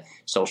know that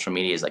social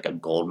media is like a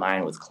gold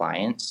mine with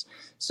clients.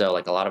 So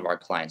like a lot of our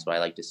clients, what I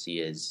like to see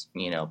is,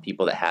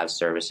 people that have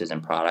services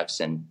and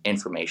products and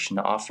information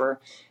to offer.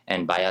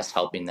 And by us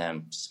helping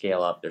them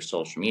scale up their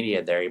social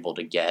media, they're able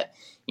to get,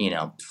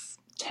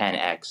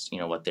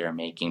 10x, what they're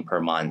making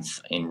per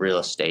month in real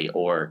estate,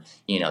 or,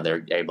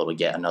 they're able to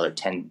get another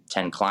 10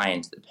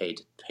 clients that pay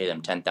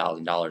them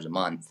 $10,000 a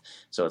month.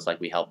 So it's like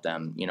we help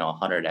them,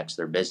 100x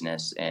their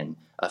business in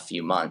a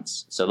few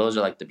months. So those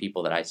are like the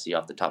people that I see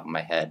off the top of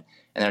my head.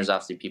 And there's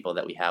obviously people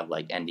that we have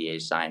like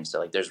NDAs signed. So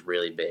like there's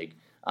really big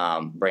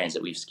brands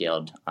that we've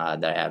scaled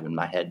that I have in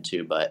my head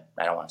too, but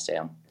I don't want to say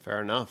them.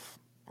 Fair enough.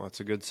 Well, that's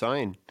a good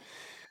sign.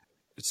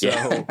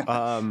 Yeah.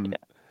 So,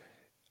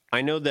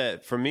 I know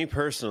that for me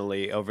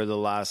personally, over the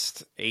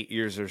last 8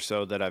 years or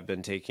so that I've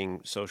been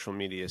taking social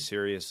media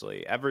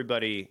seriously,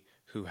 everybody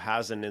who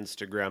has an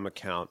Instagram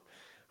account,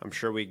 I'm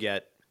sure we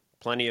get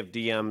plenty of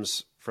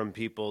DMs from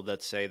people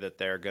that say that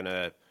they're going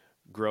to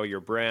grow your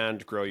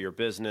brand, grow your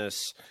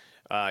business,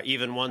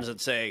 even ones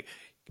that say,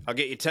 I'll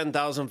get you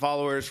 10,000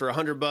 followers for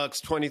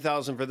 $100,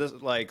 20,000 for this.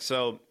 Like,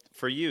 so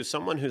for you,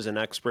 someone who's an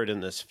expert in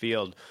this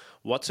field,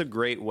 what's a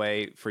great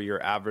way for your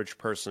average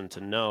person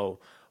to know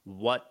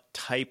what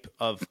type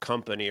of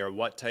company or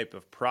what type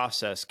of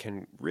process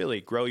can really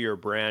grow your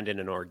brand in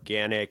an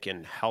organic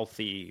and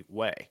healthy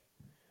way?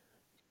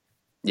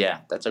 Yeah,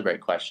 that's a great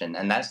question.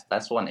 And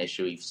that's one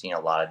issue we've seen a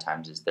lot of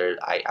times is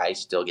I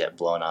still get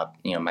blown up,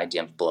 my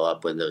DMs blow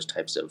up with those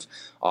types of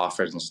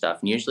offers and stuff.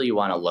 And usually you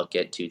want to look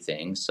at two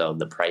things. So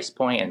the price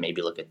point and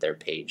maybe look at their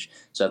page.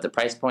 So if the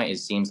price point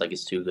seems like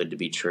it's too good to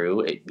be true,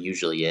 it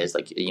usually is.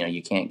 Like,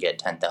 you can't get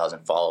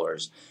 10,000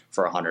 followers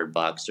for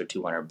 $100 or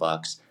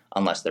 $200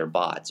 unless they're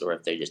bots or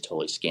if they just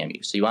totally scam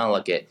you. So you want to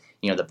look at,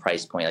 the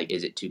price point, like,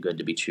 is it too good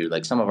to be true?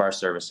 Like some of our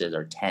services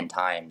are 10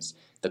 times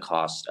the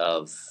cost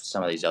of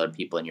some of these other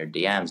people in your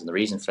DMs. And the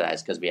reason for that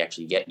is because we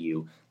actually get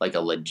you like a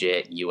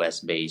legit US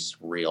based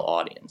real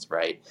audience,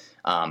 right?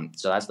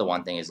 So that's the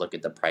one thing is look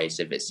at the price.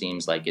 If it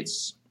seems like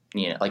it's,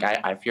 like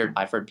I've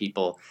heard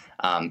people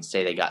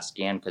say they got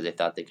scammed because they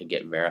thought they could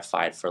get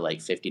verified for like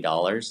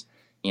 $50.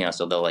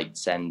 So they'll like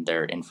send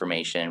their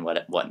information,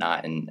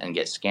 whatnot, and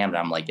get scammed. And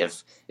I'm like,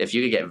 if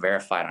you could get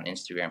verified on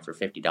Instagram for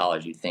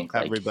 $50, you think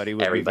like everybody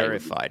would be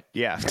verified.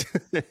 Yeah.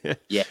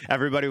 Yeah.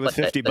 Everybody with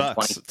But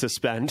 $50 to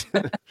spend.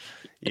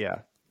 Yeah.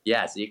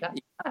 Yeah, so you kind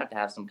of have to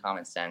have some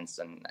common sense,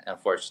 and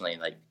unfortunately,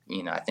 like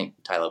I think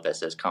Tai Lopez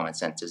says common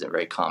sense isn't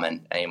very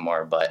common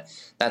anymore. But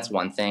that's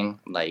one thing.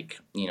 Like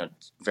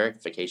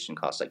verification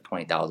costs like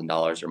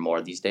 $20,000 or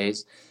more these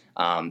days.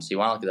 So you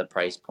want to look at the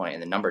price point,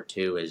 and the number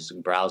two is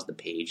browse the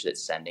page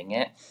that's sending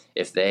it.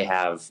 If they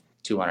have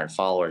 200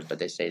 followers, but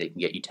they say they can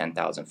get you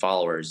 10,000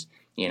 followers,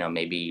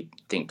 maybe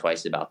think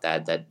twice about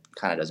that. That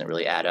kind of doesn't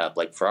really add up.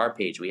 Like for our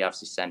page, we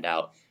obviously send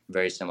out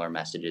very similar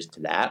messages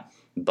to that.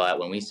 But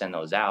when we send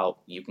those out,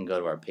 you can go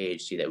to our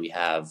page, see that we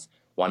have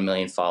 1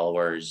 million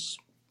followers.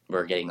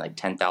 We're getting like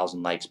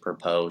 10,000 likes per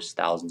post,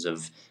 thousands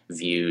of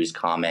views,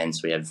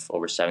 comments. We have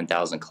over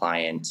 7,000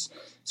 clients.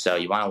 So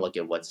you want to look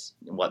at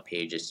what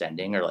page is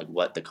sending or like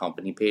what the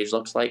company page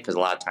looks like. Because a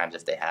lot of times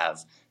if they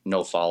have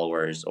no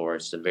followers or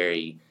it's a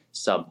very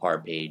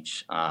subpar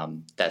page,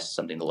 that's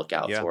something to look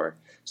out for.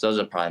 So those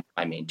are probably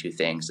my main two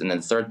things. And then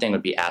the third thing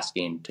would be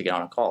asking to get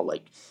on a call.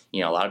 Like, a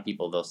lot of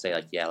people, they'll say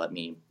like, yeah, let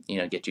me,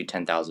 get you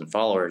 10,000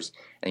 followers.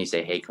 And you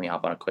say, hey, can we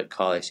hop on a quick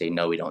call? They say,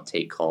 no, we don't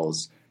take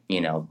calls,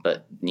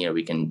 but,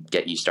 we can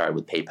get you started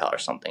with PayPal or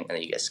something. And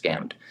then you get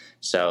scammed.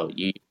 So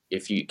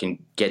if you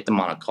can get them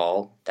on a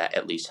call, that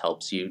at least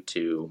helps you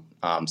to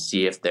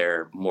see if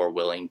they're more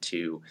willing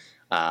to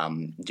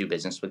do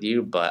business with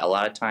you. But a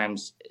lot of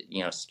times,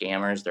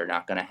 scammers, they're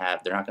not going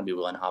to be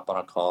willing to hop on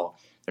a call.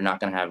 they're not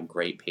going to have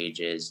great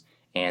pages,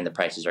 and the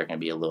prices are going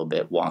to be a little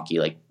bit wonky,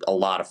 like a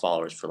lot of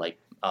followers for like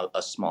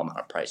a small amount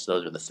of price.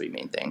 Those are the three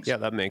main things. Yeah,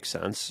 that makes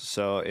sense.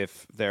 So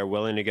if they're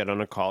willing to get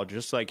on a call,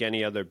 just like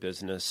any other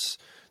business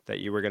that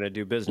you were going to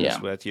do business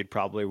Yeah. with, you'd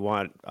probably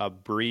want a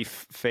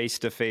brief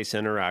face-to-face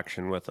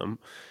interaction with them.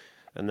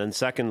 And then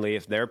secondly,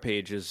 if their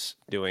page is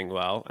doing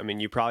well, I mean,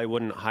 you probably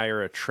wouldn't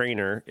hire a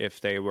trainer if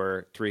they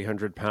were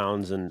 300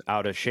 pounds and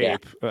out of Yeah.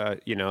 shape.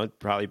 It'd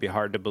probably be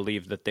hard to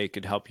believe that they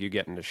could help you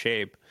get into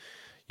shape.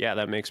 Yeah,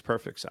 that makes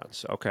perfect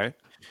sense. Okay.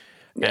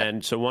 Yeah.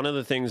 And so one of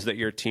the things that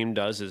your team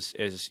does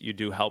is you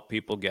do help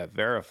people get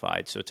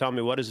verified. So tell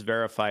me, what does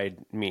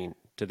verified mean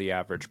to the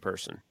average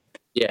person?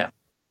 Yeah.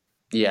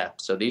 Yeah.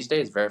 So these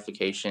days,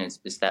 verification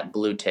is that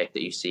blue tick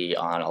that you see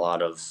on a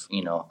lot of,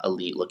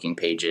 elite looking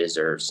pages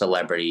or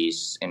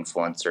celebrities,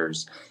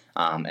 influencers,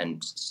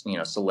 and,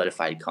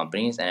 solidified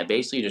companies. And it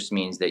basically just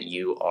means that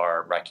you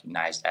are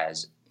recognized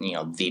as,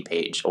 the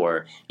page,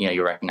 or,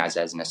 you're recognized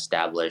as an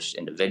established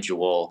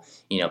individual.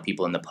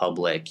 People in the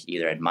public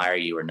either admire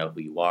you or know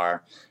who you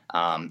are.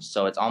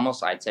 So it's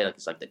almost, I'd say, like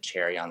it's like the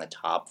cherry on the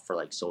top for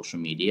like social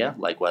media.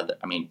 Like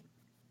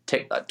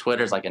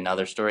Twitter's like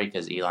another story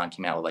because Elon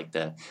came out with like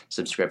the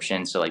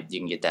subscription, so like you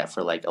can get that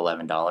for like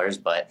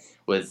 $11. But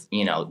with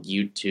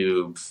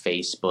YouTube,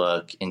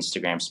 Facebook,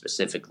 Instagram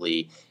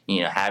specifically,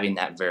 having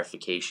that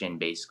verification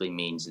basically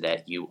means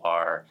that you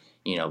are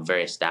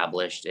very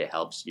established. It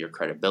helps your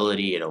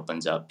credibility. It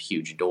opens up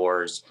huge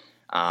doors.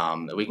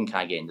 We can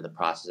kind of get into the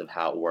process of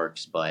how it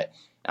works, but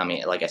I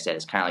mean, like I said,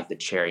 it's kind of like the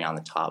cherry on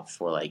the top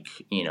for like,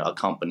 a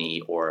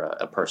company or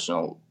a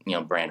personal,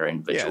 brand or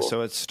individual. Yeah,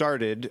 so it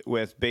started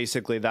with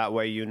basically that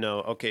way,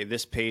 okay,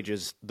 this page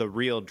is the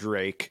real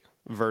Drake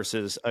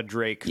versus a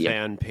Drake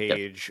fan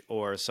page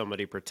or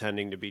somebody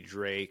pretending to be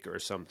Drake or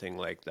something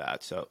like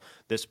that. So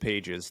this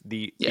page is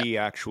the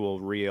actual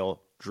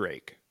real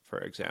Drake, for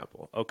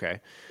example. Okay.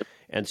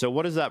 And so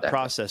what does that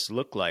process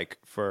look like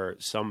for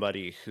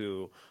somebody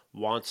who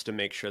wants to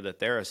make sure that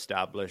they're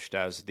established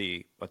as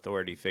the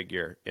authority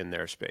figure in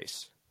their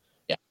space?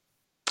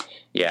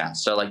 Yeah.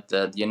 So like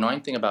the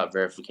annoying thing about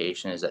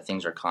verification is that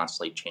things are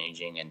constantly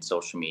changing, and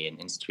social media and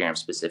Instagram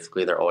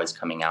specifically, they're always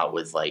coming out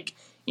with like,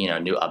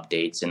 new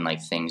updates and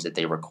like things that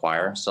they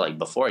require. So like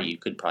before, you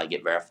could probably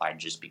get verified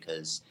just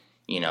because,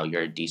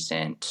 you're a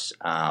decent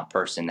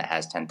person that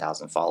has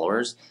 10,000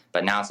 followers.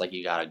 But now it's like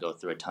you got to go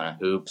through a ton of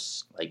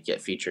hoops, like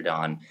get featured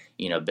on,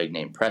 big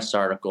name press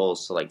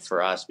articles. So like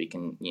for us, we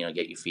can,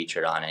 get you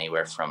featured on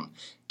anywhere from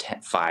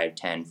 5,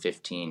 10,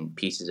 15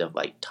 pieces of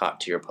like top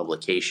tier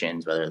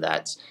publications, whether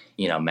that's,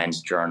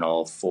 Men's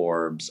Journal,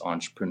 Forbes,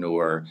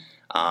 Entrepreneur.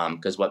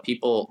 Because what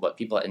people at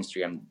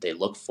Instagram, they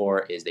look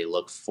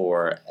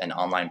for an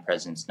online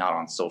presence, not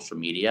on social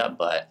media,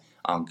 but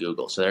on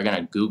Google. So they're going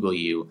to Google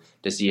you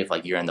to see if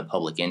like you're in the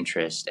public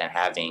interest, and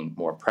having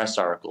more press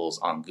articles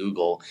on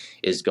Google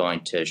is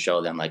going to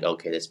show them like,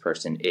 okay, this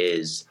person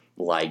is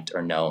liked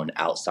or known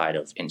outside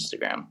of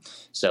Instagram.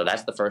 So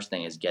that's the first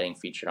thing, is getting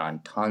featured on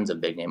tons of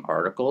big name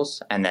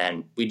articles. And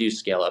then we do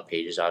scale up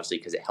pages, obviously,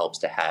 because it helps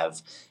to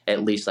have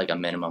at least like a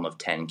minimum of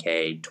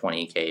 10K,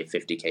 20K,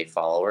 50K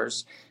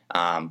followers.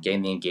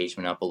 Getting the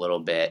engagement up a little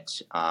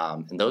bit.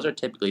 And those are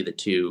typically the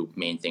two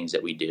main things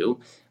that we do.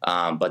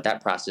 But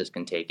that process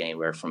can take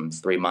anywhere from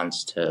 3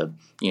 months to,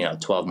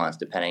 12 months,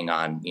 depending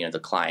on, the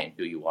client,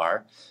 who you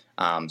are.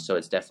 So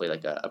it's definitely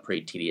like a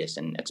pretty tedious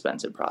and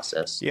expensive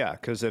process. Yeah,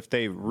 because if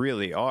they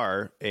really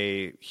are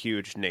a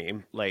huge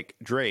name, like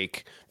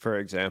Drake, for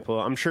example,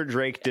 I'm sure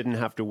Drake didn't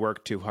have to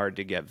work too hard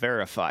to get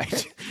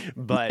verified.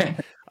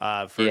 But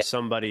for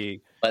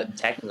somebody... But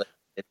technically,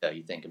 though,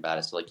 you think about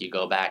it. So like you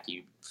go back,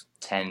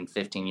 10,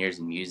 15 years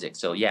in music.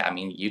 So yeah, I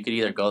mean, you could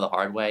either go the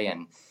hard way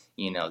and,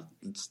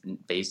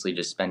 basically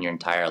just spend your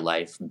entire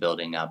life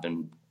building up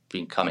and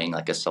becoming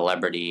like a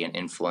celebrity and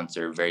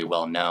influencer, very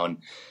well known.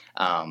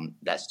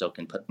 That still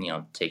can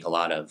take a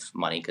lot of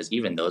money, because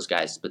even those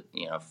guys,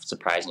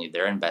 surprisingly,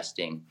 they're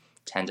investing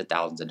tens of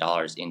thousands of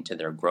dollars into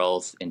their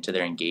growth, into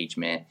their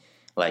engagement.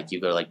 Like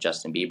you go to like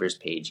Justin Bieber's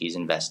page, he's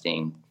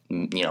investing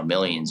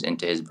millions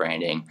into his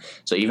branding.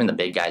 So even the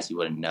big guys you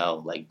wouldn't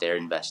know, like they're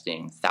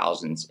investing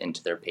thousands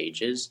into their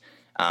pages.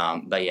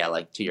 But yeah,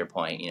 like to your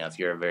point, if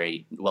you're a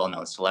very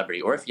well-known celebrity,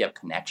 or if you have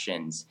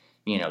connections,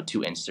 to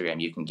Instagram,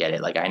 you can get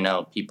it. Like I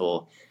know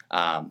people,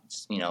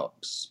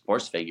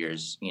 sports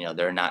figures,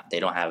 they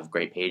don't have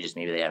great pages.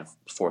 Maybe they have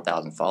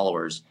 4,000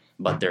 followers,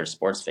 but they're a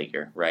sports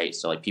figure, right?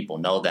 So like people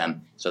know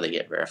them, so they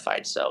get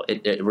verified. So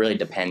it really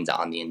depends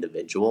on the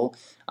individual,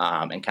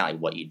 and kind of like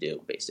what you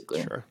do,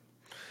 basically. Sure.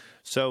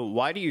 So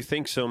why do you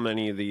think so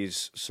many of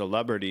these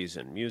celebrities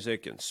in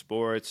music and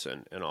sports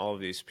and all of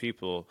these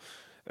people,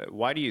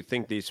 why do you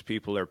think these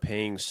people are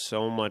paying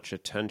so much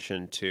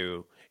attention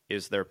to,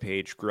 is their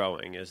page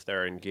growing? Is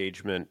their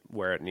engagement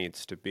where it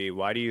needs to be?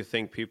 Why do you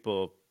think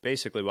people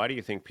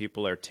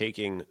are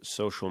taking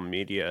social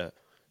media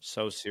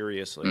so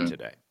seriously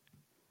today?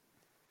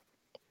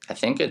 I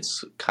think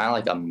it's kind of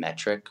like a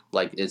metric.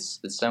 Like it's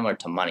similar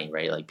to money,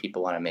 right? Like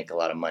people want to make a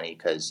lot of money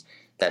because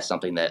that's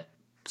something that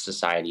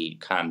society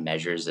kind of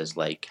measures as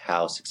like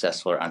how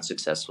successful or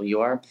unsuccessful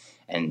you are.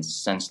 And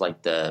since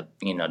like the,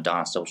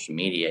 dawn of social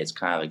media, it's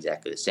kind of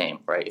exactly the same,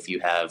 right? If you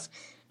have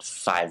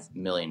 5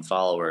 million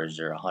followers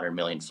or 100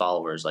 million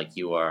followers, like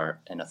you are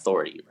an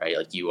authority, right?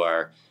 Like you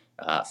are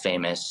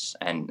famous.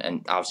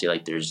 And obviously,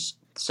 like there's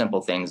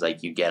simple things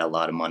like you get a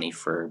lot of money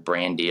for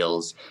brand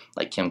deals.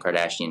 Like Kim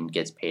Kardashian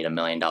gets paid $1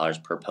 million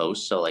per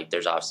post. So like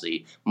there's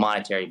obviously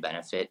monetary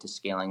benefit to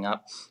scaling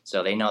up.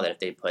 So they know that if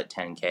they put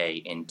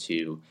 10K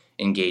into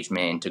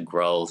engagement, into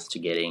growth, to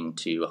getting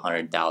to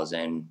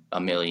 100,000, a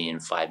million,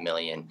 5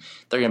 million,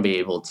 they're going to be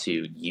able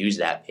to use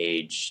that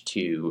page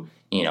to,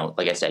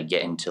 like I said,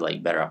 get into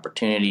like better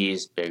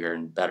opportunities, bigger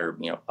and better,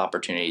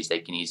 opportunities. They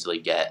can easily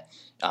get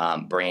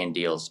brand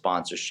deals,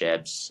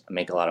 sponsorships,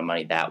 make a lot of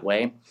money that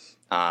way.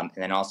 And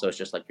then also it's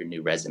just like your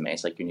new resume.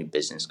 It's like your new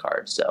business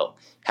card. So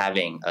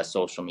having a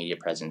social media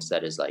presence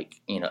that is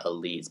like,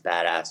 elite, it's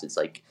badass. It's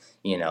like,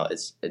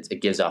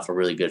 it gives off a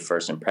really good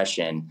first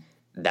impression.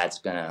 That's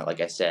gonna, like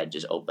I said,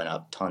 just open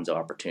up tons of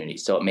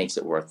opportunities. So it makes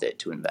it worth it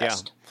to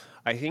invest. Yeah.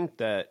 I think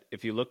that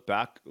if you look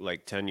back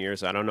like 10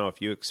 years, I don't know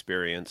if you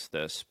experienced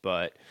this,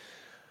 but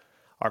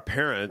our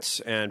parents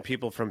and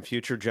people from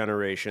future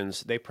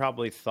generations, they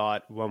probably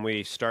thought when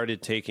we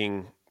started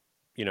taking,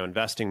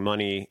 investing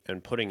money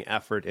and putting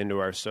effort into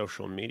our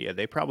social media,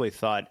 they probably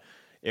thought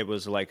it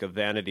was like a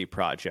vanity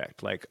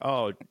project. Like,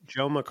 oh,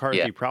 Joe Yeah.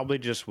 McCarthy probably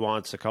just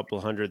wants a couple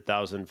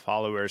 100,000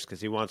 followers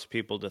because he wants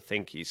people to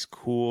think he's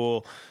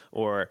cool,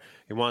 or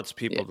he wants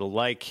Yeah. people to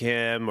like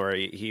him, or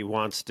he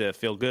wants to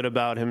feel good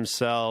about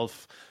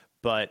himself.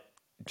 But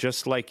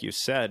just like you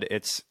said,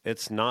 it's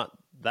not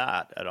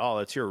that at all.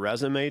 It's your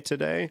resume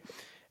today.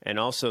 And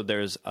also,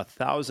 there's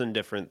 1,000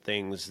 different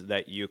things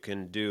that you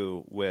can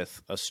do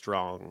with a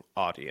strong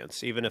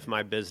audience. Even if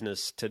my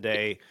business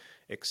today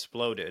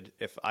exploded,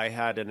 if I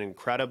had an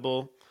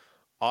incredible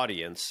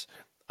audience,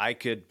 I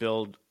could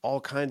build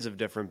all kinds of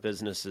different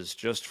businesses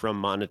just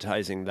from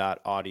monetizing that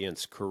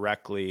audience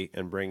correctly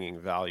and bringing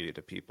value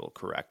to people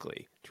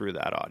correctly through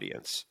that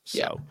audience.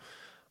 Yeah. So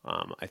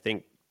I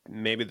think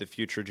maybe the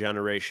future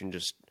generation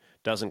just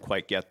doesn't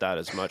quite get that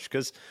as much,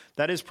 because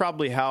that is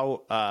probably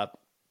how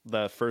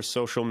the first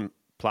social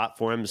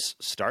platforms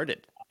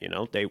started.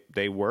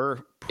 They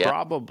were Yeah.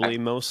 probably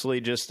mostly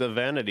just a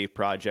vanity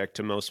project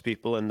to most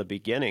people in the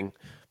beginning,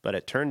 but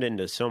it turned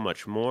into so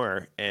much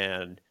more.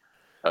 And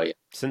Oh, yeah.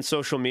 since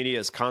social media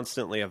is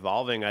constantly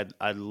evolving,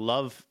 I'd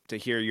love to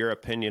hear your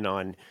opinion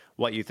on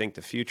what you think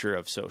the future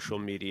of social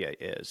media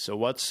is. So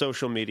what's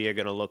social media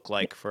going to look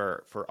like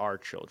for our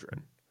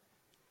children?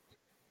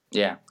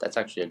 Yeah, that's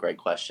actually a great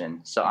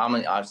question. So, I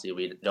mean, obviously,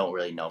 we don't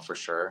really know for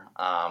sure.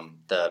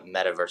 The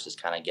metaverse is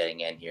kind of getting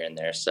in here and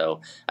there.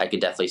 So, I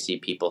could definitely see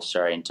people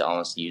starting to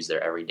almost use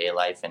their everyday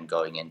life and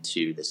going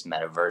into this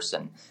metaverse,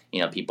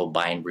 and people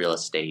buying real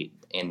estate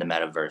in the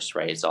metaverse.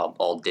 Right? It's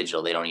all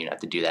digital. They don't even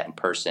have to do that in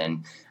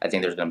person. I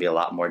think there's going to be a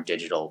lot more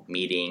digital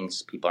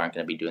meetings. People aren't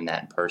going to be doing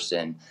that in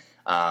person.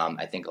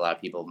 I think a lot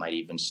of people might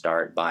even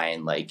start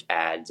buying like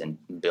ads and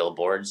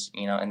billboards,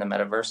 in the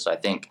metaverse. So I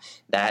think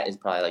that is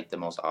probably like the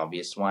most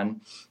obvious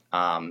one.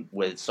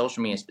 With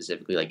social media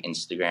specifically, like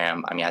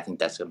Instagram, I mean, I think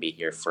that's going to be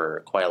here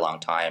for quite a long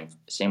time.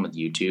 Same with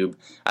YouTube.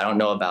 I don't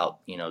know about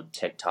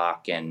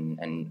TikTok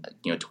and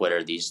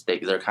Twitter.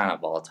 They're kind of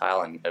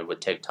volatile, and with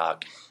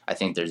TikTok, I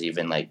think there's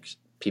even like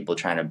people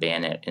trying to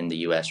ban it in the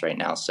US right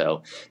now.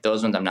 So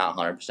those ones I'm not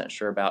 100%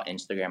 sure about.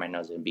 Instagram I know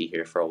is going to be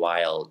here for a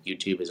while.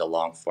 YouTube is a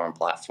long form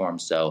platform,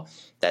 so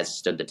that's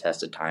stood the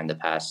test of time the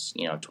past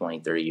 20,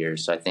 30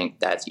 years. So I think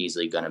that's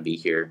easily going to be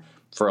here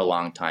for a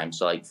long time.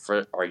 So like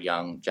for our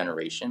young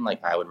generation,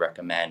 like I would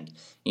recommend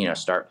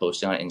start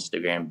posting on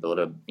Instagram, build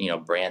a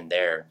brand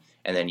there,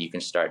 and then you can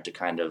start to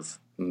kind of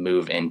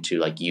move into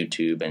like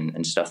YouTube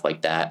and stuff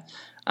like that.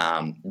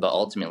 But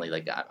ultimately,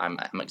 like I'm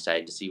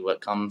excited to see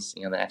what comes,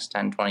 the next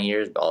 10, 20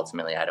 years. But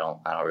ultimately, I don't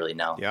really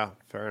know. Yeah,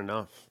 fair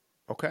enough.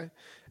 Okay.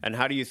 And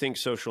how do you think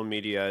social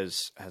media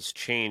has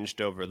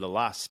changed over the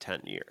last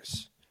 10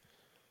 years?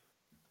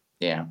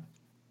 Yeah.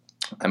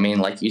 I mean,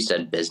 like you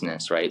said,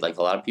 business, right? Like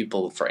a lot of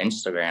people for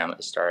Instagram,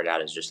 it started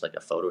out as just like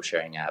a photo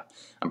sharing app.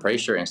 I'm pretty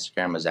sure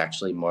Instagram was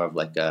actually more of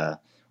like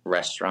a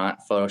restaurant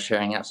photo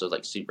sharing app. So it's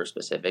like super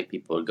specific.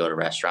 People would go to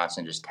restaurants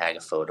and just tag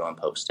a photo and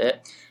post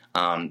it.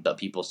 But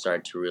people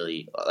started to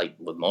really, like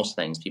with most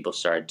things, people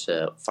started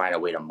to find a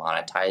way to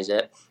monetize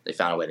it. They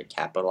found a way to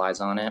capitalize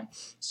on it.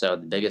 So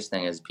the biggest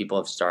thing is people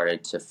have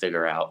started to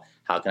figure out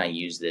how can I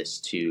use this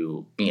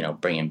to,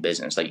 bring in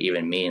business? Like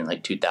even me in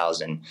like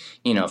 2000,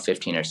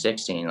 15 or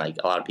 16, like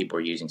a lot of people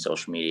were using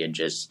social media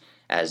just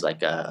as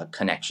like a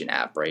connection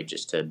app, right?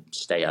 Just to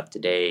stay up to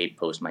date,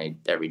 post my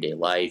everyday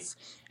life.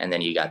 And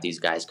then you got these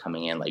guys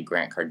coming in like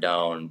Grant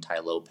Cardone, Ty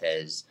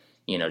Lopez,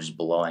 just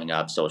blowing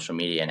up social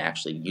media and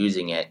actually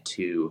using it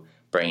to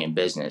bring in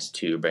business,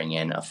 to bring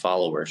in a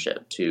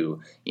followership, to,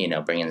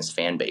 bring in this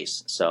fan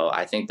base. So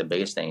I think the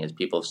biggest thing is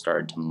people have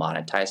started to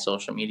monetize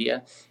social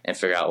media and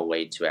figure out a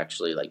way to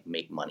actually like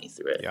make money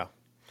through it. Yeah.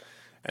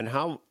 And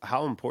how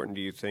important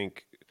do you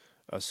think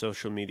a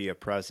social media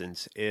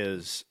presence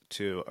is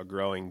to a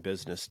growing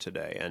business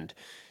today? And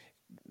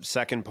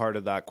second part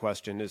of that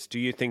question is, do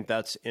you think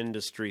that's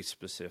industry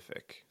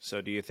specific?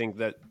 So do you think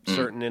that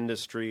certain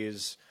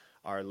industries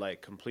are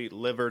like complete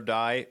live or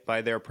die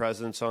by their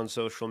presence on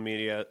social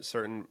media?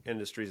 Certain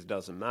industries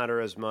doesn't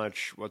matter as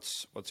much.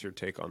 What's your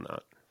take on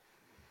that?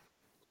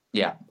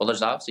 Yeah, well,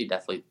 there's obviously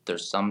definitely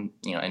there's some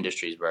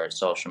industries where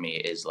social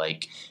media is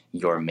like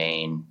your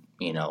main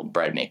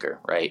bread maker,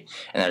 right?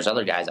 And there's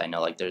other guys I know,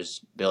 like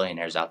there's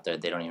billionaires out there,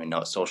 they don't even know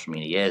what social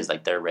media is.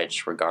 Like they're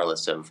rich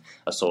regardless of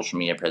a social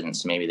media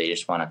presence. Maybe they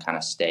just want to kind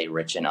of stay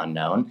rich and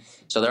unknown.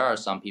 So there are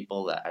some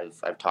people that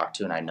I've talked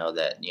to, and I know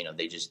that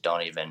they just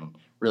don't even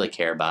really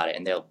care about it,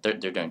 and they're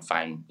doing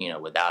fine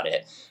without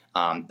it.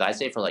 But I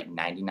say for like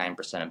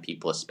 99% of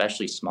people,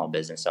 especially small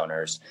business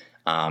owners,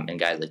 and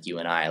guys like you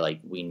and I, like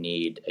we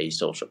need a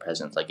social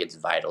presence. Like it's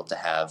vital to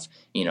have,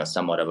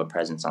 somewhat of a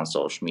presence on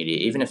social media,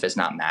 even if it's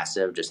not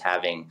massive. Just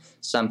having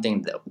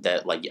something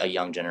that like a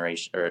young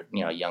generation or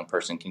a young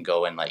person can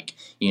go and like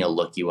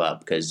look you up.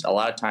 Because a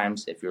lot of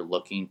times, if you're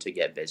looking to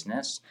get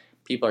business,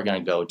 people are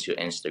going to go to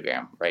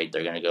Instagram, right?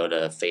 They're going to go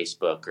to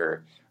Facebook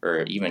or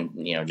even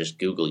just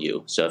Google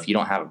you. So if you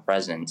don't have a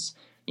presence,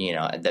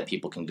 that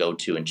people can go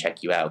to and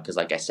check you out, because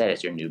like I said,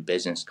 it's your new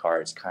business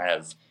card. It's kind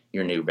of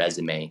your new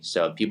resume.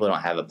 So if people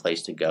don't have a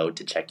place to go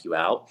to check you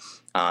out,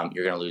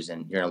 you're gonna lose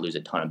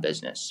a ton of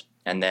business.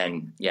 And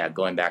then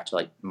going back to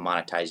like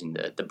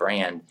monetizing the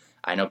brand,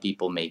 I know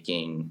people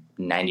making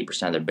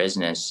 90% of their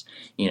business,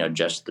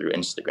 just through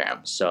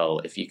Instagram. So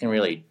if you can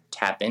really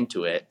tap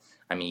into it,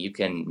 I mean, you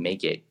can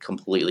make it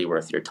completely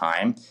worth your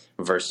time,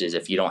 versus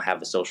if you don't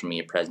have a social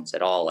media presence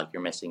at all, like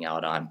you're missing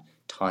out on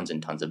tons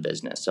and tons of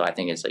business. So I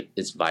think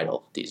it's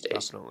vital these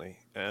days. Definitely.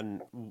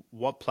 And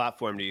what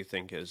platform do you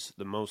think is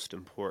the most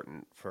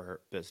important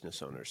for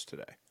business owners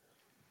today?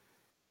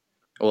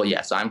 Well,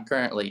 yeah. So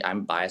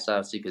I'm biased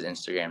obviously because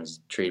Instagram has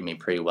treated me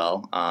pretty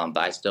well. But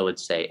I still would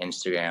say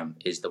Instagram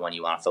is the one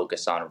you want to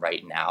focus on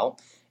right now.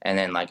 And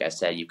then, like I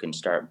said, you can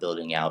start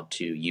building out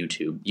to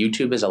YouTube.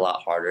 YouTube is a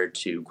lot harder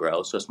to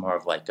grow, so it's more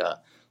of like a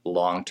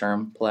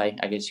long-term play,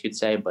 I guess you could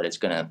say. But it's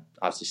gonna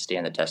obviously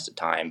stand the test of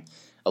time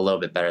a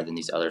little bit better than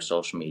these other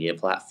social media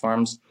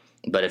platforms.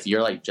 But if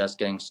you're like just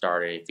getting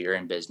started, if you're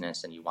in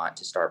business and you want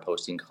to start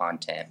posting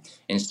content,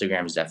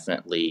 Instagram is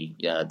definitely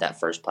that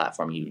first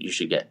platform you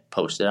should get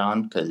posted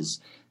on, because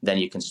then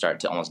you can start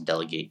to almost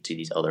delegate to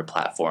these other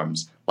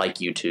platforms like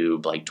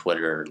YouTube, like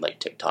Twitter, like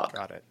TikTok.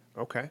 Got it.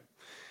 Okay.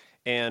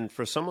 And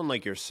for someone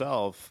like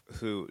yourself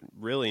who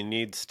really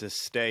needs to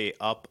stay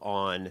up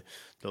on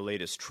the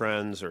latest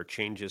trends or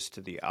changes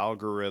to the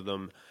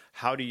algorithm,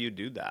 how do you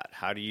do that?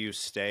 How do you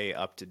stay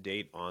up to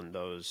date on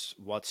those,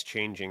 what's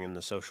changing in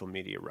the social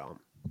media realm?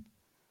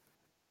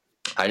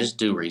 I just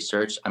do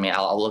research. I mean,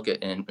 I'll look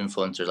at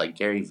influencers like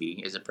Gary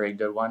Vee is a pretty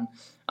good one.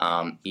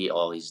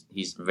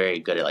 He's very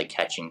good at like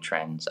catching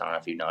trends. I don't know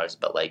if you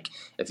noticed, but like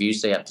if you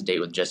stay up to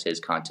date with just his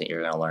content,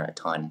 you're gonna learn a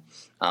ton.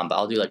 But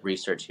I'll do like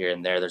research here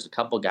and there. There's a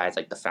couple guys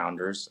like the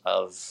founders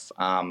of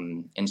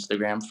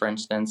Instagram, for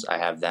instance. I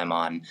have them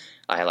on.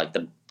 I have like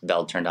the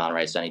bell turned on,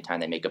 right? So anytime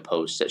they make a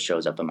post, it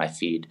shows up in my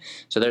feed.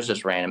 So there's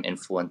just random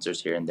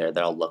influencers here and there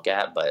that I'll look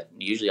at, but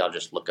usually I'll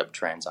just look up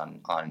trends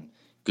on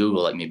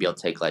Google. Like maybe I'll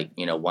take like,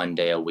 one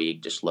day a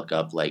week, just look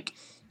up like,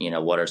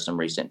 what are some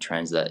recent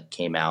trends that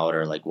came out,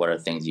 or like what are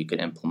things you could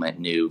implement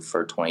new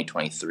for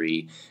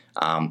 2023.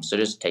 So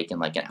just taking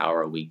like an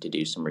hour a week to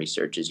do some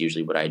research is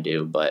usually what I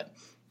do. But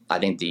I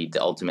think the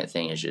ultimate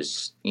thing is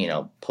just,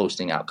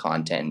 posting out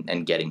content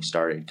and getting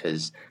started.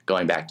 Because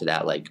going back to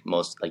that, like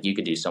you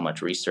could do so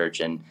much research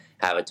and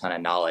have a ton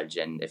of knowledge.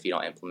 And if you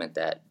don't implement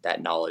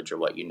that knowledge or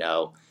what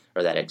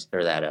or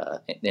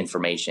that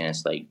information,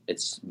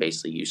 it's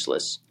basically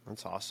useless.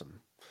 That's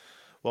awesome.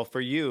 Well,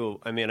 for you,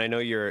 I mean, I know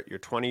you're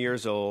 20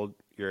 years old,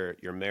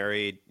 you're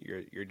married,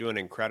 you're doing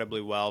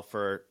incredibly well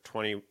for a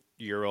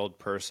 20-year-old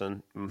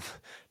person.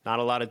 Not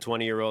a lot of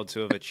 20-year-olds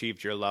who have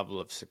achieved your level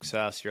of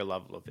success, your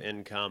level of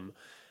income.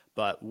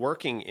 But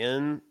working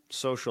in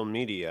social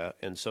media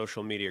and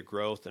social media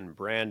growth and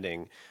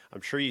branding,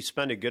 I'm sure you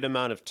spend a good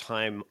amount of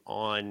time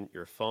on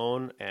your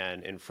phone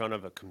and in front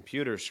of a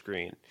computer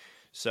screen.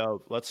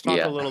 So let's talk a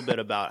Yeah. little bit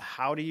about,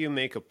 how do you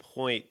make a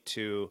point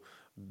to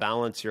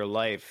balance your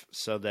life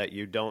so that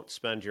you don't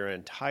spend your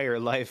entire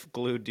life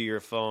glued to your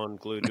phone,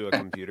 glued to a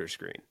computer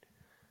screen?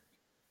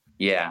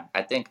 Yeah,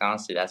 I think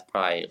honestly that's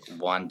probably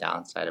one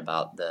downside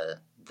about the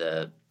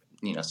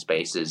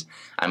spaces.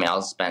 I mean,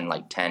 I'll spend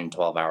like 10,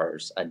 12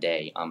 hours a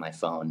day on my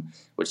phone,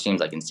 which seems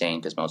like insane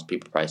because most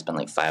people probably spend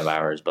like 5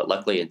 hours. But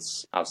luckily,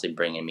 it's obviously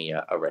bringing me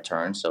a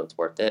return, so it's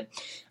worth it.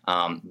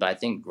 But I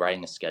think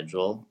writing a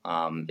schedule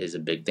is a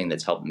big thing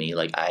that's helped me.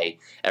 Like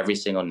every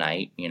single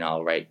night,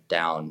 I'll write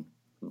down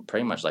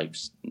pretty much like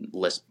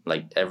list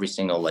like every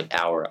single like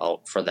hour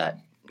for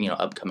that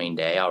upcoming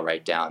day. I'll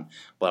write down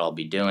what I'll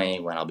be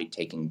doing, when I'll be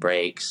taking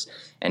breaks,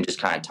 and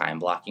just kind of time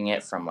blocking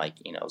it from like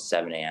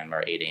 7 a.m.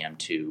 or 8 a.m.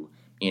 to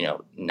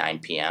 9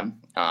 p.m.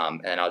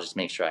 And I'll just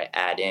make sure I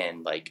add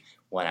in like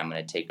when I'm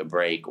going to take a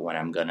break, when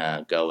I'm going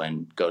to go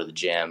to the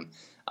gym.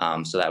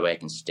 So that way I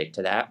can stick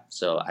to that.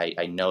 So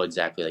I know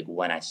exactly like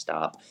when I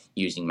stop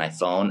using my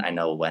phone. I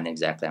know when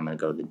exactly I'm going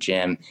to go to the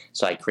gym.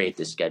 So I create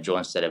this schedule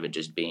instead of it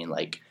just being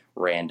like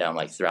random,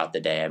 like throughout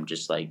the day. I'm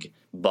just like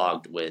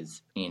bogged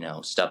with,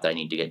 stuff that I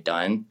need to get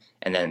done.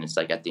 And then it's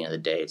like at the end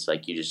of the day, it's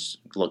like you just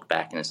look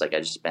back and it's like I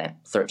just spent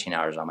 13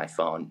 hours on my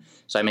phone.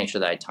 So I make sure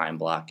that I time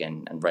block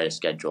and write a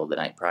schedule the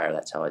night prior.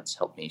 That's how it's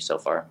helped me so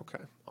far.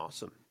 Okay,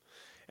 awesome.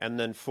 And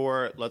then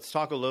let's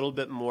talk a little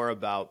bit more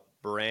about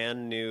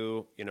brand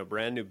new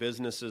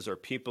businesses or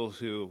people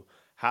who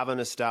have an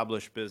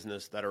established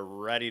business that are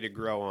ready to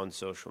grow on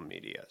social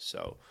media.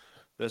 So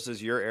this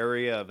is your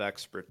area of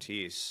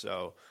expertise.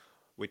 So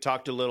we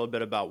talked a little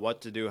bit about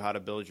what to do, how to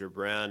build your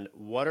brand.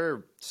 What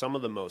are some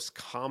of the most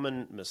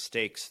common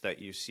mistakes that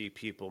you see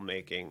people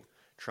making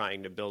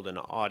trying to build an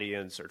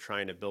audience or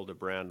trying to build a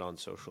brand on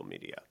social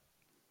media?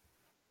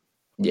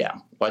 Yeah.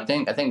 Well,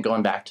 I think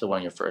going back to one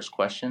of your first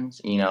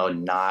questions,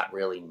 not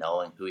really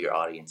knowing who your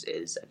audience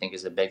is, I think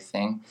is a big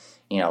thing.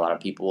 A lot of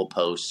people will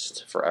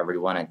post for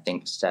everyone. I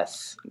think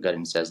Seth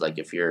Godin says like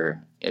if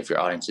your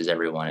audience is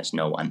everyone, it's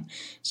no one.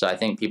 So I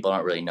think people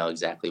don't really know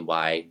exactly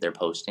why they're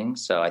posting.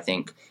 So I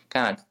think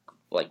kind of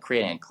like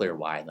creating a clear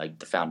why, like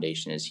the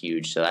foundation is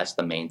huge. So that's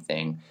the main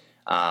thing.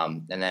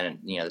 And then,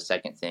 the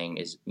second thing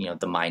is,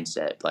 the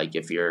mindset. Like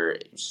if you're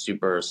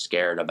super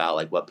scared about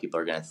like what people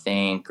are going to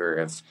think, or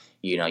if,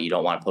 you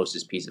don't want to post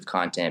this piece of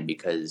content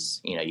because,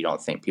 you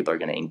don't think people are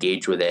going to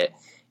engage with it,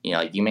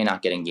 like you may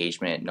not get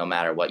engagement no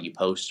matter what you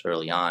post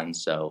early on.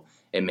 So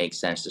it makes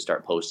sense to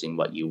start posting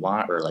what you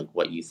want or like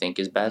what you think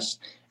is best.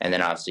 And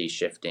then obviously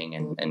shifting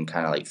and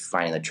kind of like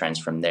finding the trends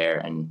from there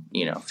and,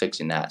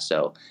 fixing that.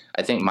 So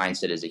I think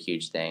mindset is a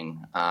huge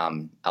thing.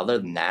 Other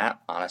than that,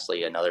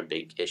 honestly, another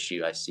big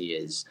issue I see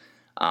is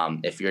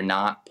if you're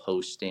not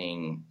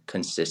posting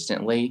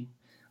consistently,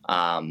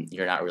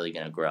 you're not really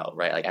going to grow,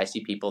 right? Like I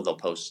see people, they'll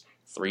post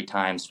 3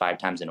 times, 5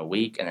 times in a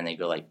week, and then they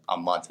go like a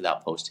month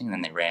without posting, and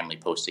then they randomly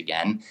post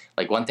again.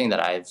 Like one thing that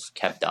I've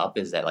kept up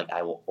is that like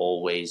I will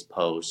always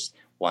post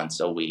once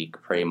a week,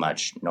 pretty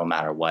much no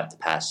matter what, the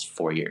past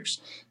 4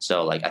 years.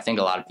 So like I think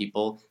a lot of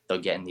people, they'll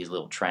get in these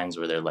little trends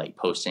where they're like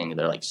posting,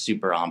 they're like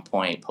super on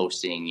point,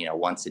 posting,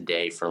 once a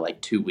day for like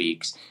 2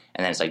 weeks,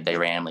 and then it's like they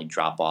randomly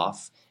drop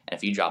off. And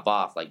if you drop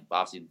off, like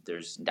obviously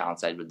there's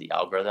downside with the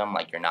algorithm,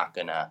 like you're not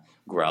gonna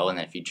grow. And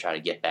then if you try to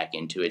get back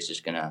into it, it's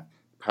just gonna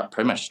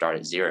pretty much start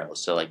at zero.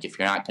 So like if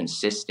you're not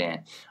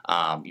consistent,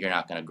 you're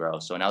not gonna grow.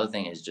 So another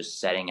thing is just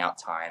setting out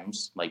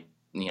times, like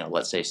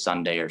let's say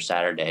Sunday or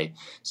Saturday,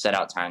 set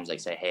out times like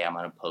say, hey, I'm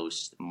gonna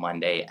post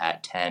Monday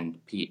at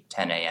 10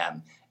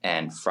 a.m.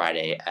 and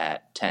Friday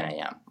at 10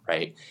 a.m.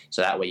 Right?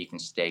 So that way you can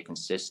stay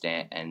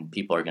consistent, and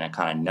people are gonna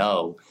kind of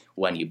know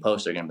when you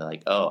post. They're gonna be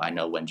like, oh, I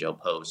know when Joe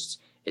posts.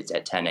 It's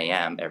at 10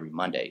 a.m. every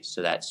Monday.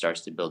 So that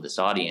starts to build this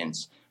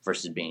audience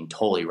versus being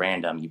totally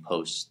random. You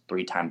post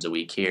 3 times a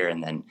week here,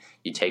 and then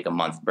you take a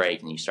month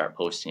break and you start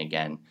posting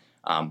again.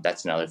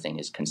 That's another thing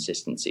is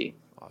consistency.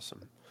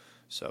 Awesome.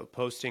 So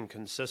posting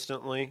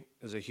consistently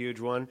is a huge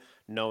one.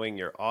 Knowing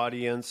your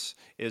audience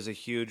is a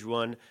huge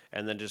one,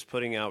 and then just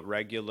putting out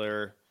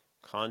regular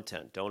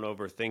content. Don't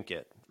overthink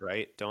it,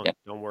 right? Yeah.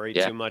 Don't worry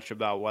Yeah. too much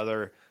about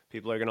whether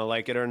people are going to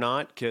like it or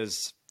not,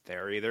 because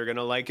they're either going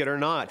to like it or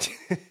not.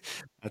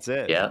 That's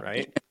it, Yeah.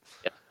 right?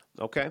 Yeah.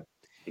 Okay.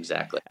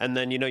 Exactly. And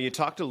then, you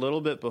talked a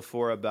little bit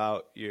before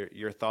about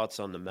your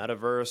thoughts on the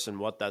metaverse and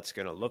what that's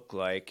going to look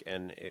like.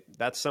 And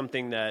that's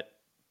something that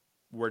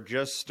we're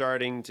just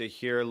starting to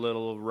hear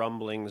little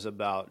rumblings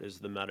about, is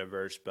the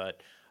metaverse.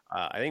 But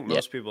I think Yeah.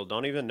 most people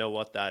don't even know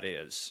what that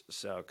is.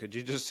 So could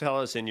you just tell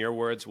us in your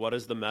words, what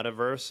is the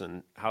metaverse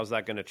and how's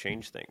that going to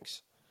change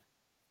things?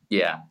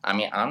 Yeah, I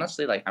mean,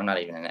 honestly, like I'm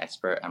not even an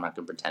expert. I'm not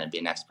gonna pretend to be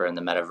an expert in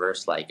the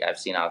metaverse. Like I've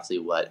seen obviously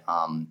what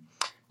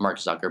Mark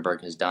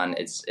Zuckerberg has done.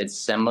 It's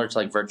similar to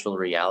like virtual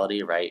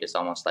reality, right? It's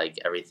almost like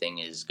everything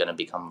is gonna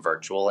become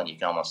virtual, and you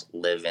can almost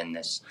live in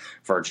this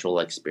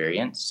virtual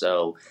experience.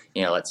 So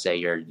let's say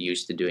you're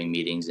used to doing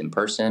meetings in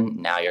person.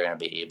 Now you're gonna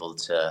be able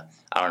to,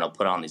 I don't know,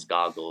 put on these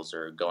goggles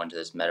or go into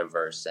this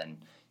metaverse and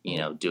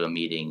do a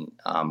meeting.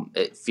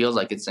 It feels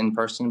like it's in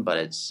person, but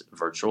it's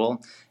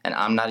virtual. And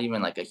I'm not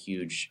even like a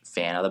huge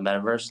fan of the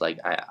metaverse. Like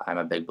I'm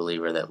a big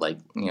believer that like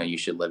you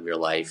should live your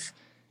life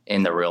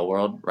in the real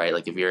world, right?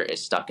 Like if you're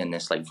stuck in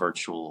this like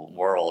virtual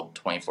world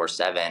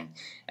 24/7,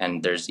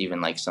 and there's even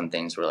like some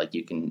things where like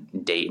you can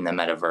date in the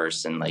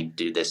metaverse and like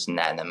do this and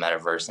that in the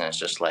metaverse, and it's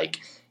just like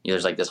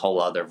there's like this whole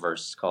other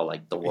verse called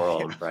like the Yeah,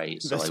 world, right?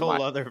 So this like why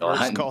whole other go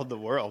verse out called the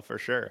world for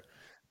sure.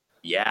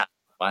 yeah,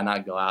 why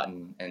not go out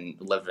and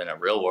live in a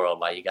real world?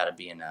 Why you got to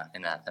be in a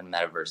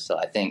metaverse? So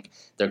I think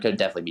there could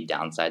definitely be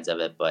downsides of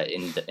it, but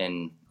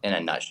in a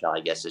nutshell,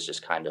 I guess it's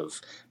just kind of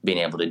being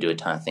able to do a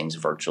ton of things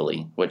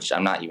virtually, which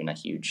I'm not even a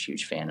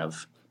huge fan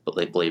of,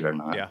 believe it or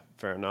not. Yeah,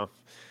 fair enough.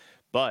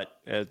 But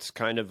it's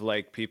kind of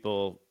like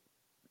people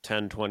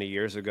 10, 20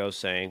 years ago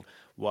saying,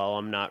 well,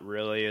 I'm not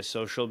really a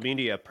social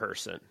media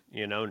person.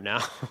 Now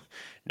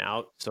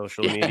now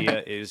social Yeah,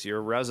 media is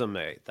your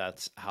resume.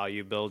 That's how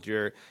you build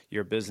your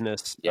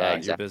business yeah, your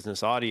exactly.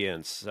 business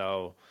audience.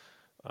 So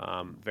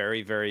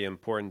Very, very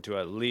important to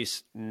at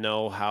least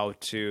know how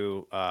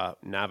to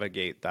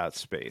navigate that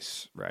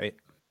space, right?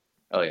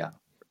 Oh yeah.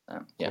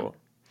 Yeah. Cool.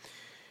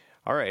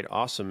 All right,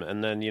 awesome.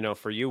 And then,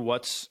 for you,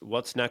 what's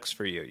next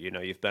for you?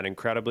 You've been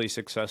incredibly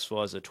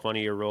successful as a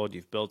 20-year-old.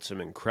 You've built some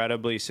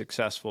incredibly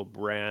successful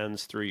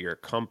brands through your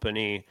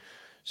company.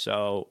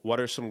 So, what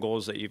are some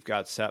goals that you've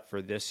got set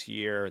for this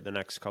year, the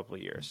next couple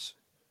of years?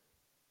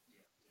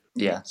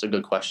 Yeah, it's a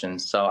good question.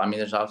 So, I mean,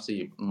 there's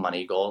obviously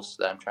money goals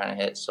that I'm trying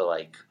to hit. So,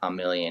 like 1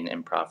 million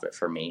in profit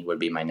for me would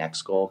be my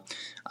next goal.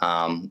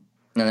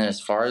 And then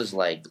as far as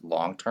like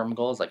long term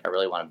goals, like I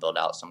really want to build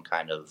out some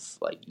kind of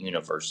like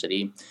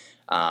university,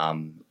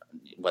 um,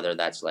 whether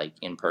that's like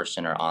in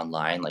person or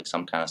online, like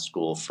some kind of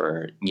school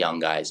for young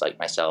guys like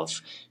myself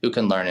who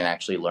can learn and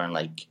actually learn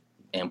like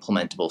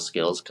implementable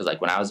skills. Cause like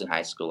when I was in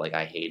high school, like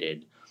I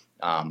hated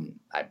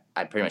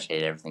I pretty much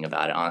hated everything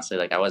about it. Honestly,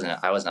 like I wasn't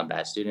a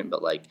bad student,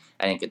 but like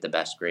I didn't get the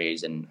best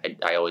grades, and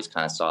I always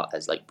kind of saw it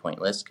as like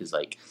pointless because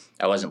like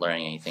I wasn't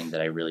learning anything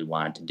that I really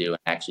wanted to do. And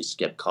I actually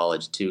skipped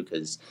college too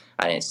because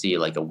I didn't see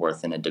like a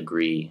worth in a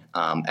degree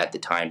at the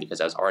time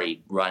because I was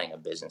already running a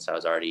business. I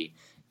was already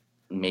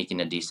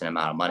making a decent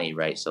amount of money,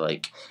 right? So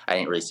like I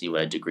didn't really see what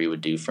a degree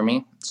would do for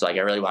me. So like I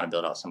really want to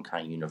build out some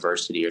kind of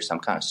university or some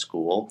kind of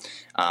school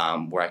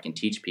where I can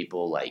teach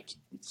people like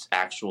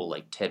actual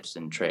like tips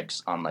and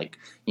tricks on like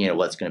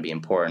what's going to be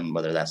important,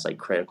 whether that's like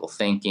critical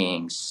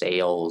thinking,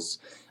 sales,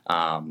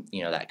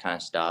 that kind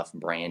of stuff,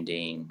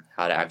 branding,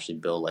 how to actually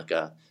build like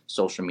a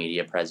social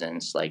media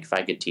presence. Like if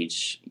I could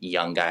teach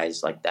young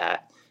guys like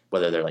that,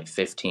 whether they're like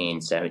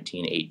 15,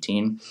 17,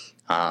 18,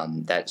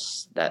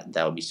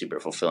 that would be super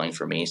fulfilling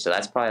for me. So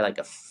that's probably like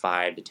a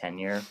 5 to 10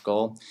 year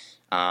goal.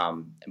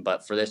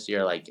 But for this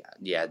year, like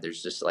yeah,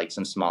 there's just like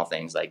some small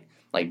things like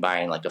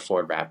buying like a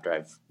Ford Raptor.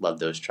 I've loved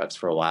those trucks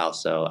for a while,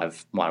 so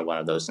I've wanted one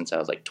of those since I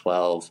was like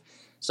 12.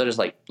 So just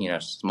like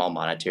small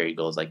monetary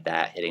goals like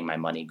that, hitting my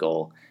money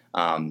goal,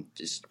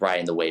 just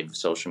riding the wave of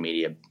social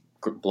media,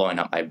 blowing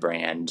up my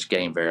brand,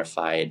 getting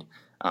verified.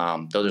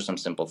 Those are some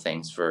simple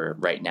things for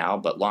right now,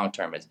 but long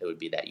term, it would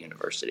be that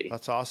university.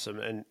 That's awesome.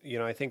 And,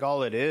 I think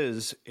all it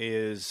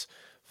is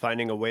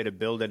finding a way to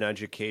build an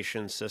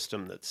education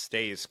system that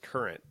stays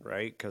current,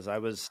 right? Because I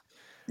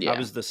Yeah,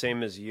 was the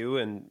same as you,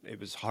 and it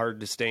was hard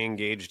to stay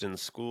engaged in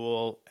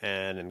school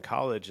and in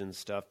college and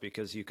stuff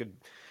because you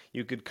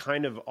could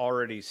kind of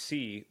already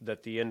see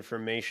that the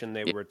information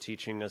they yeah, were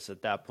teaching us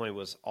at that point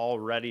was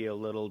already a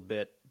little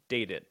bit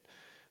dated.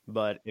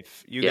 But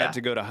if you got yeah,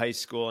 to go to high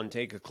school and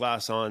take a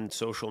class on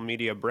social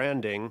media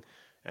branding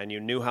and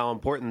you knew how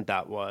important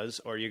that was,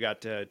 or you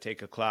got to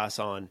take a class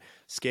on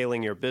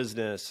scaling your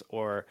business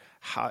or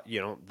how,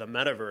 the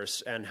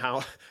metaverse and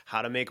how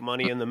to make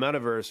money in the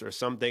metaverse or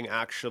something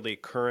actually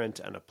current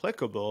and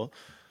applicable,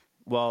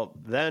 well,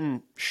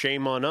 then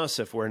shame on us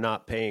if we're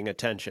not paying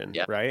attention,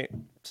 yeah, right?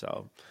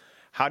 So,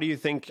 how do you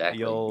think exactly.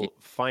 Yeah. you'll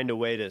find a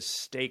way to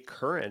stay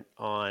current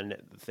on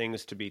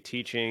things to be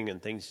teaching and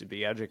things to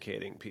be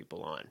educating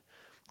people on?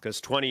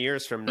 Because 20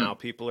 years from now, Hmm.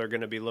 people are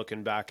going to be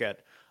looking back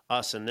at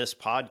us and this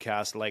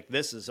podcast like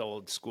this is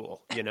old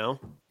school, you know?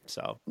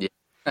 So, Yeah.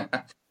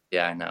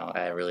 Yeah, I know.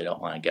 I really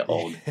don't want to get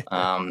old.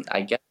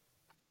 I guess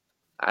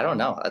I don't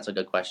know. That's a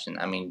good question.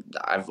 I mean,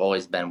 I've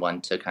always been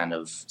one to kind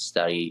of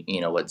study,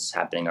 what's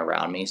happening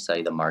around me,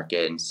 study the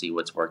market and see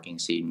what's working,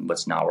 see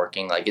what's not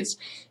working. Like it's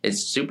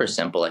super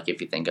simple. Like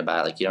if you think about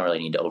it, like you don't really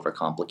need to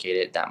overcomplicate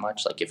it that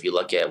much. Like if you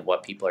look at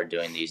what people are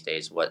doing these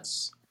days,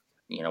 what's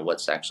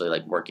actually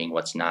like working,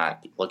 what's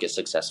not. Look at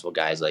successful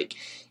guys. Like,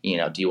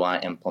 do you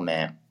want to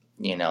implement,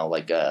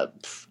 like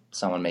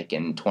someone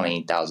making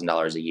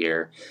 $20,000 a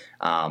year,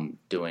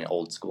 doing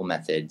old school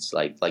methods.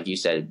 Like you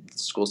said, the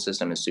school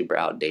system is super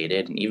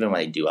outdated, and even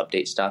when they do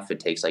update stuff, it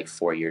takes like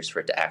 4 years for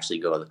it to actually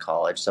go to the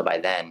college. So by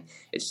then,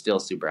 it's still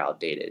super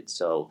outdated.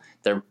 So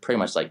they're pretty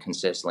much like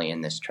consistently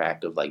in this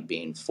track of like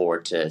being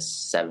 4 to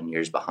 7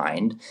 years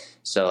behind.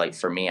 So like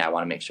for me, I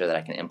want to make sure that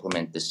I can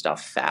implement this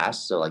stuff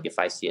fast. So like if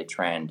I see a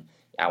trend,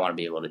 I want to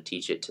be able to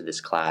teach it to this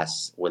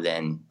class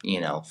within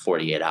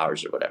 48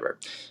 hours or whatever.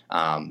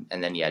 And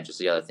then, yeah, just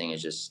the other thing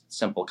is just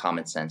simple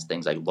common sense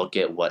things like look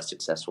at what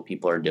successful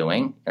people are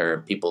doing or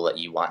people that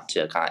you want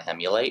to kind of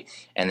emulate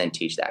and then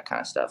teach that kind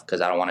of stuff. Because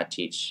I don't want to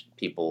teach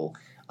people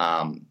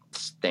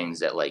things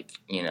that like,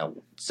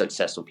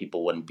 successful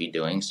people wouldn't be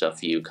doing. So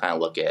if you kind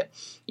of look at,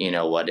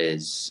 what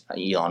is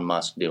Elon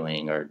Musk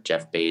doing or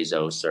Jeff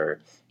Bezos or,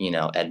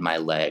 Ed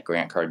Milet,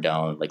 Grant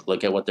Cardone, like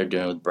look at what they're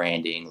doing with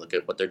branding, look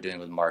at what they're doing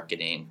with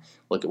marketing,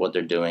 look at what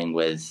they're doing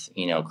with,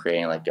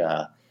 creating like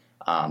a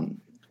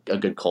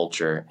good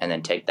culture and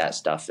then take that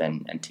stuff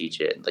and teach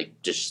it like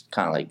just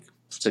kind of like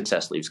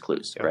success leaves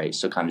clues, yep. right?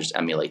 So kind of just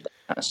emulate that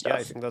kind of Yeah, I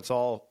stuff. think that's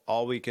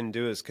all we can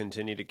do is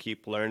continue to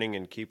keep learning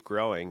and keep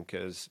growing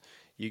because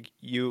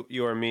you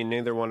or me,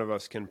 neither one of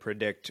us can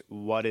predict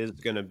what is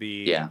going to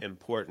be Yeah,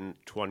 important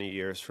 20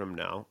 years from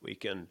now. We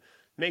can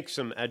make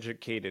some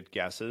educated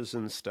guesses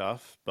and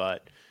stuff,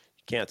 but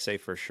you can't say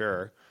for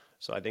sure.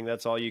 So I think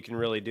that's all you can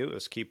really do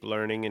is keep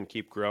learning and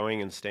keep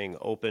growing and staying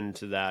open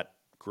to that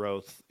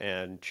growth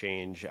and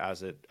change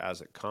as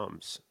it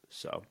comes.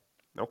 So,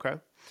 okay.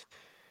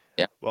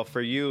 Yeah. Well,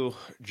 for you,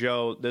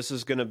 Joe, this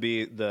is going to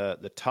be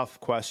the tough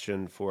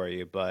question for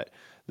you, but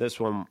this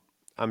one,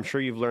 I'm sure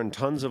you've learned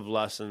tons of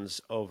lessons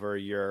over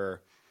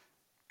your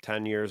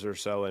 10 years or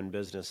so in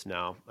business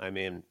now. I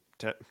mean,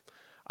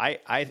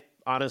 I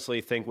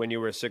honestly think when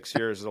you were 6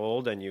 years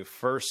old and you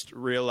first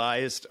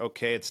realized,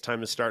 okay, it's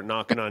time to start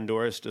knocking on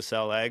doors to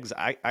sell eggs,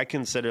 I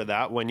consider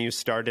that when you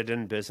started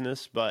in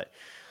business. But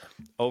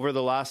over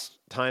the last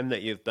time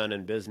that you've been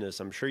in business,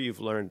 I'm sure you've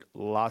learned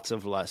lots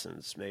of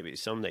lessons, maybe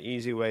some the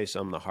easy way,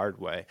 some the hard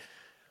way.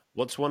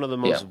 What's one of the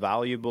most Yeah.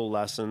 valuable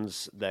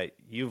lessons that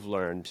you've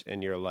learned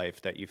in your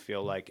life that you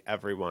feel like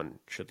everyone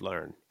should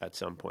learn at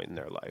some point in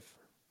their life?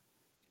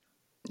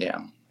 Yeah.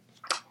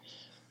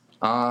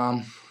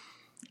 Um,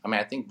 I mean,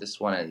 I think this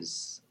one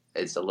is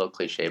it's a little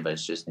cliche, but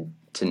it's just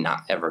to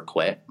not ever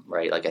quit,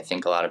 right? Like I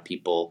think a lot of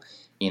people,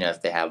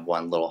 if they have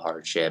one little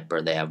hardship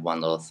or they have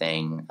one little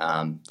thing,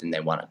 then they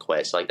want to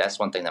quit. So like that's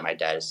one thing that my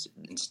dad has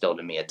instilled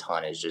in me a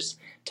ton is just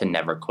to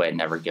never quit,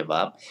 never give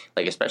up.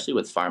 Like especially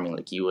with farming,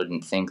 like you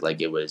wouldn't think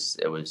like it was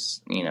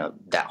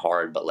that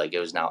hard, but like it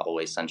was not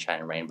always sunshine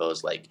and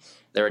rainbows. Like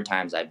there were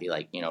times I'd be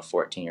like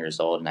 14 years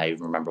old, and I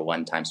even remember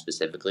one time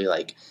specifically,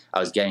 like I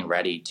was getting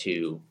ready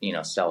to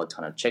sell a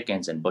ton of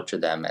chickens and butcher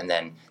them, and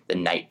then the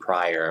night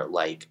prior,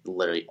 like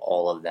literally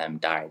all of them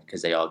died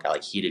because they all got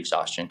like heat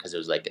exhaustion because it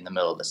was like in the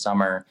middle of the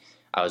summer.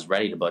 I was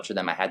ready to butcher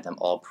them. I had them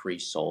all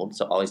pre-sold,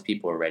 so all these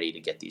people were ready to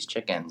get these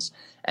chickens.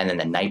 And then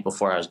the night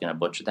before I was going to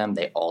butcher them,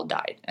 they all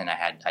died, and I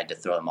had to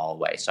throw them all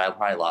away. So I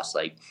probably lost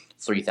like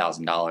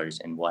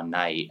 $3,000 in one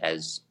night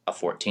as a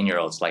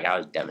 14-year-old. So like I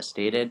was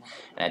devastated,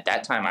 and at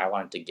that time I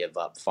wanted to give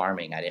up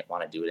farming. I didn't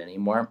want to do it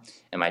anymore.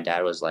 And my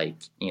dad was like,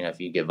 if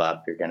you give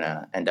up, you're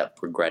gonna end up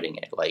regretting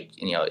it. Like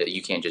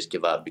you can't just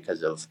give up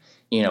because of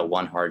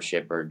one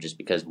hardship or just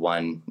because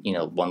one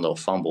little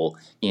fumble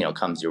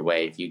comes your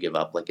way. If you give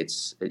up, like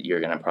you're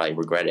gonna probably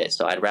regret it.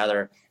 So I'd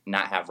rather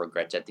not have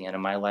regrets at the end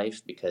of my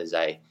life because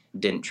I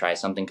didn't try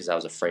something because I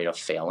was afraid of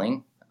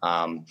failing.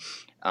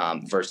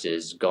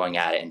 Versus going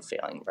at it and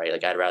failing, right?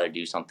 Like I'd rather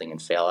do something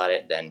and fail at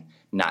it than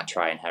not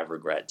try and have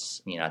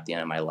regrets, at the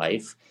end of my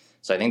life.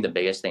 So I think the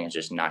biggest thing is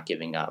just not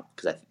giving up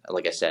because,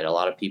 like I said, a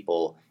lot of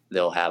people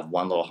they'll have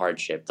one little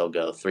hardship. They'll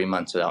go 3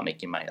 months without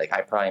making money. Like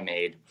I probably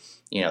made,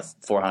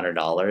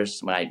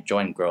 $400 when I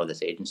joined Grow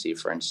this agency,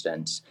 for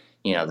instance.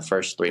 The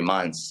first 3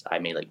 months I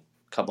made like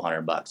a couple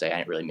 $100. I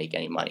didn't really make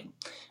any money.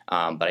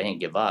 But I didn't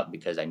give up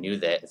because I knew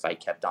that if I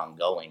kept on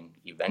going,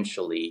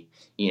 eventually,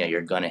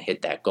 you're going to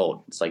hit that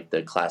gold. It's like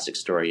the classic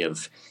story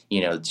of,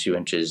 2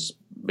 inches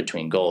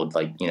between gold.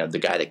 Like, the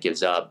guy that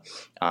gives up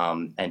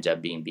ends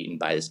up being beaten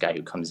by this guy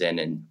who comes in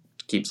and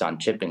keeps on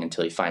chipping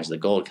until he finds the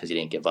gold because he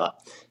didn't give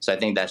up. So I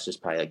think that's just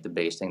probably like the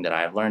biggest thing that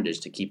I've learned is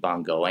to keep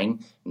on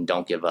going and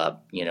don't give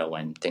up,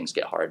 when things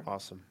get hard.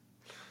 Awesome.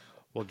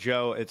 Well,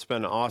 Joe, it's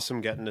been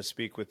awesome getting to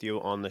speak with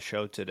you on the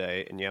show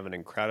today, and you have an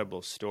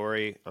incredible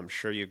story. I'm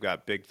sure you've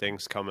got big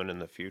things coming in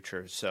the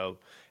future. So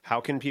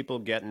how can people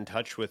get in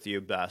touch with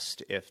you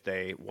best if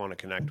they want to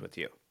connect with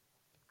you?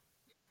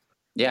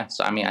 Yeah,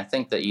 so I mean, I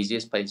think the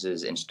easiest place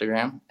is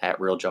Instagram at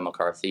Real Joe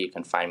McCarthy. You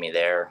can find me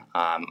there.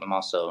 I'm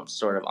also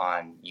sort of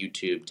on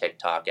YouTube,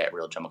 TikTok at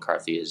Real Joe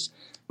McCarthy is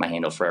my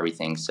handle for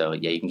everything. So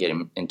yeah, you can get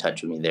in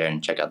touch with me there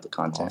and check out the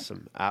content.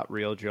 Awesome. At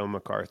Real Joe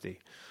McCarthy.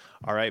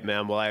 All right,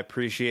 man. Well, I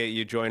appreciate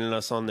you joining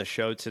us on the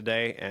show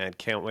today and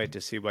can't wait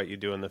to see what you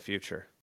do in the future.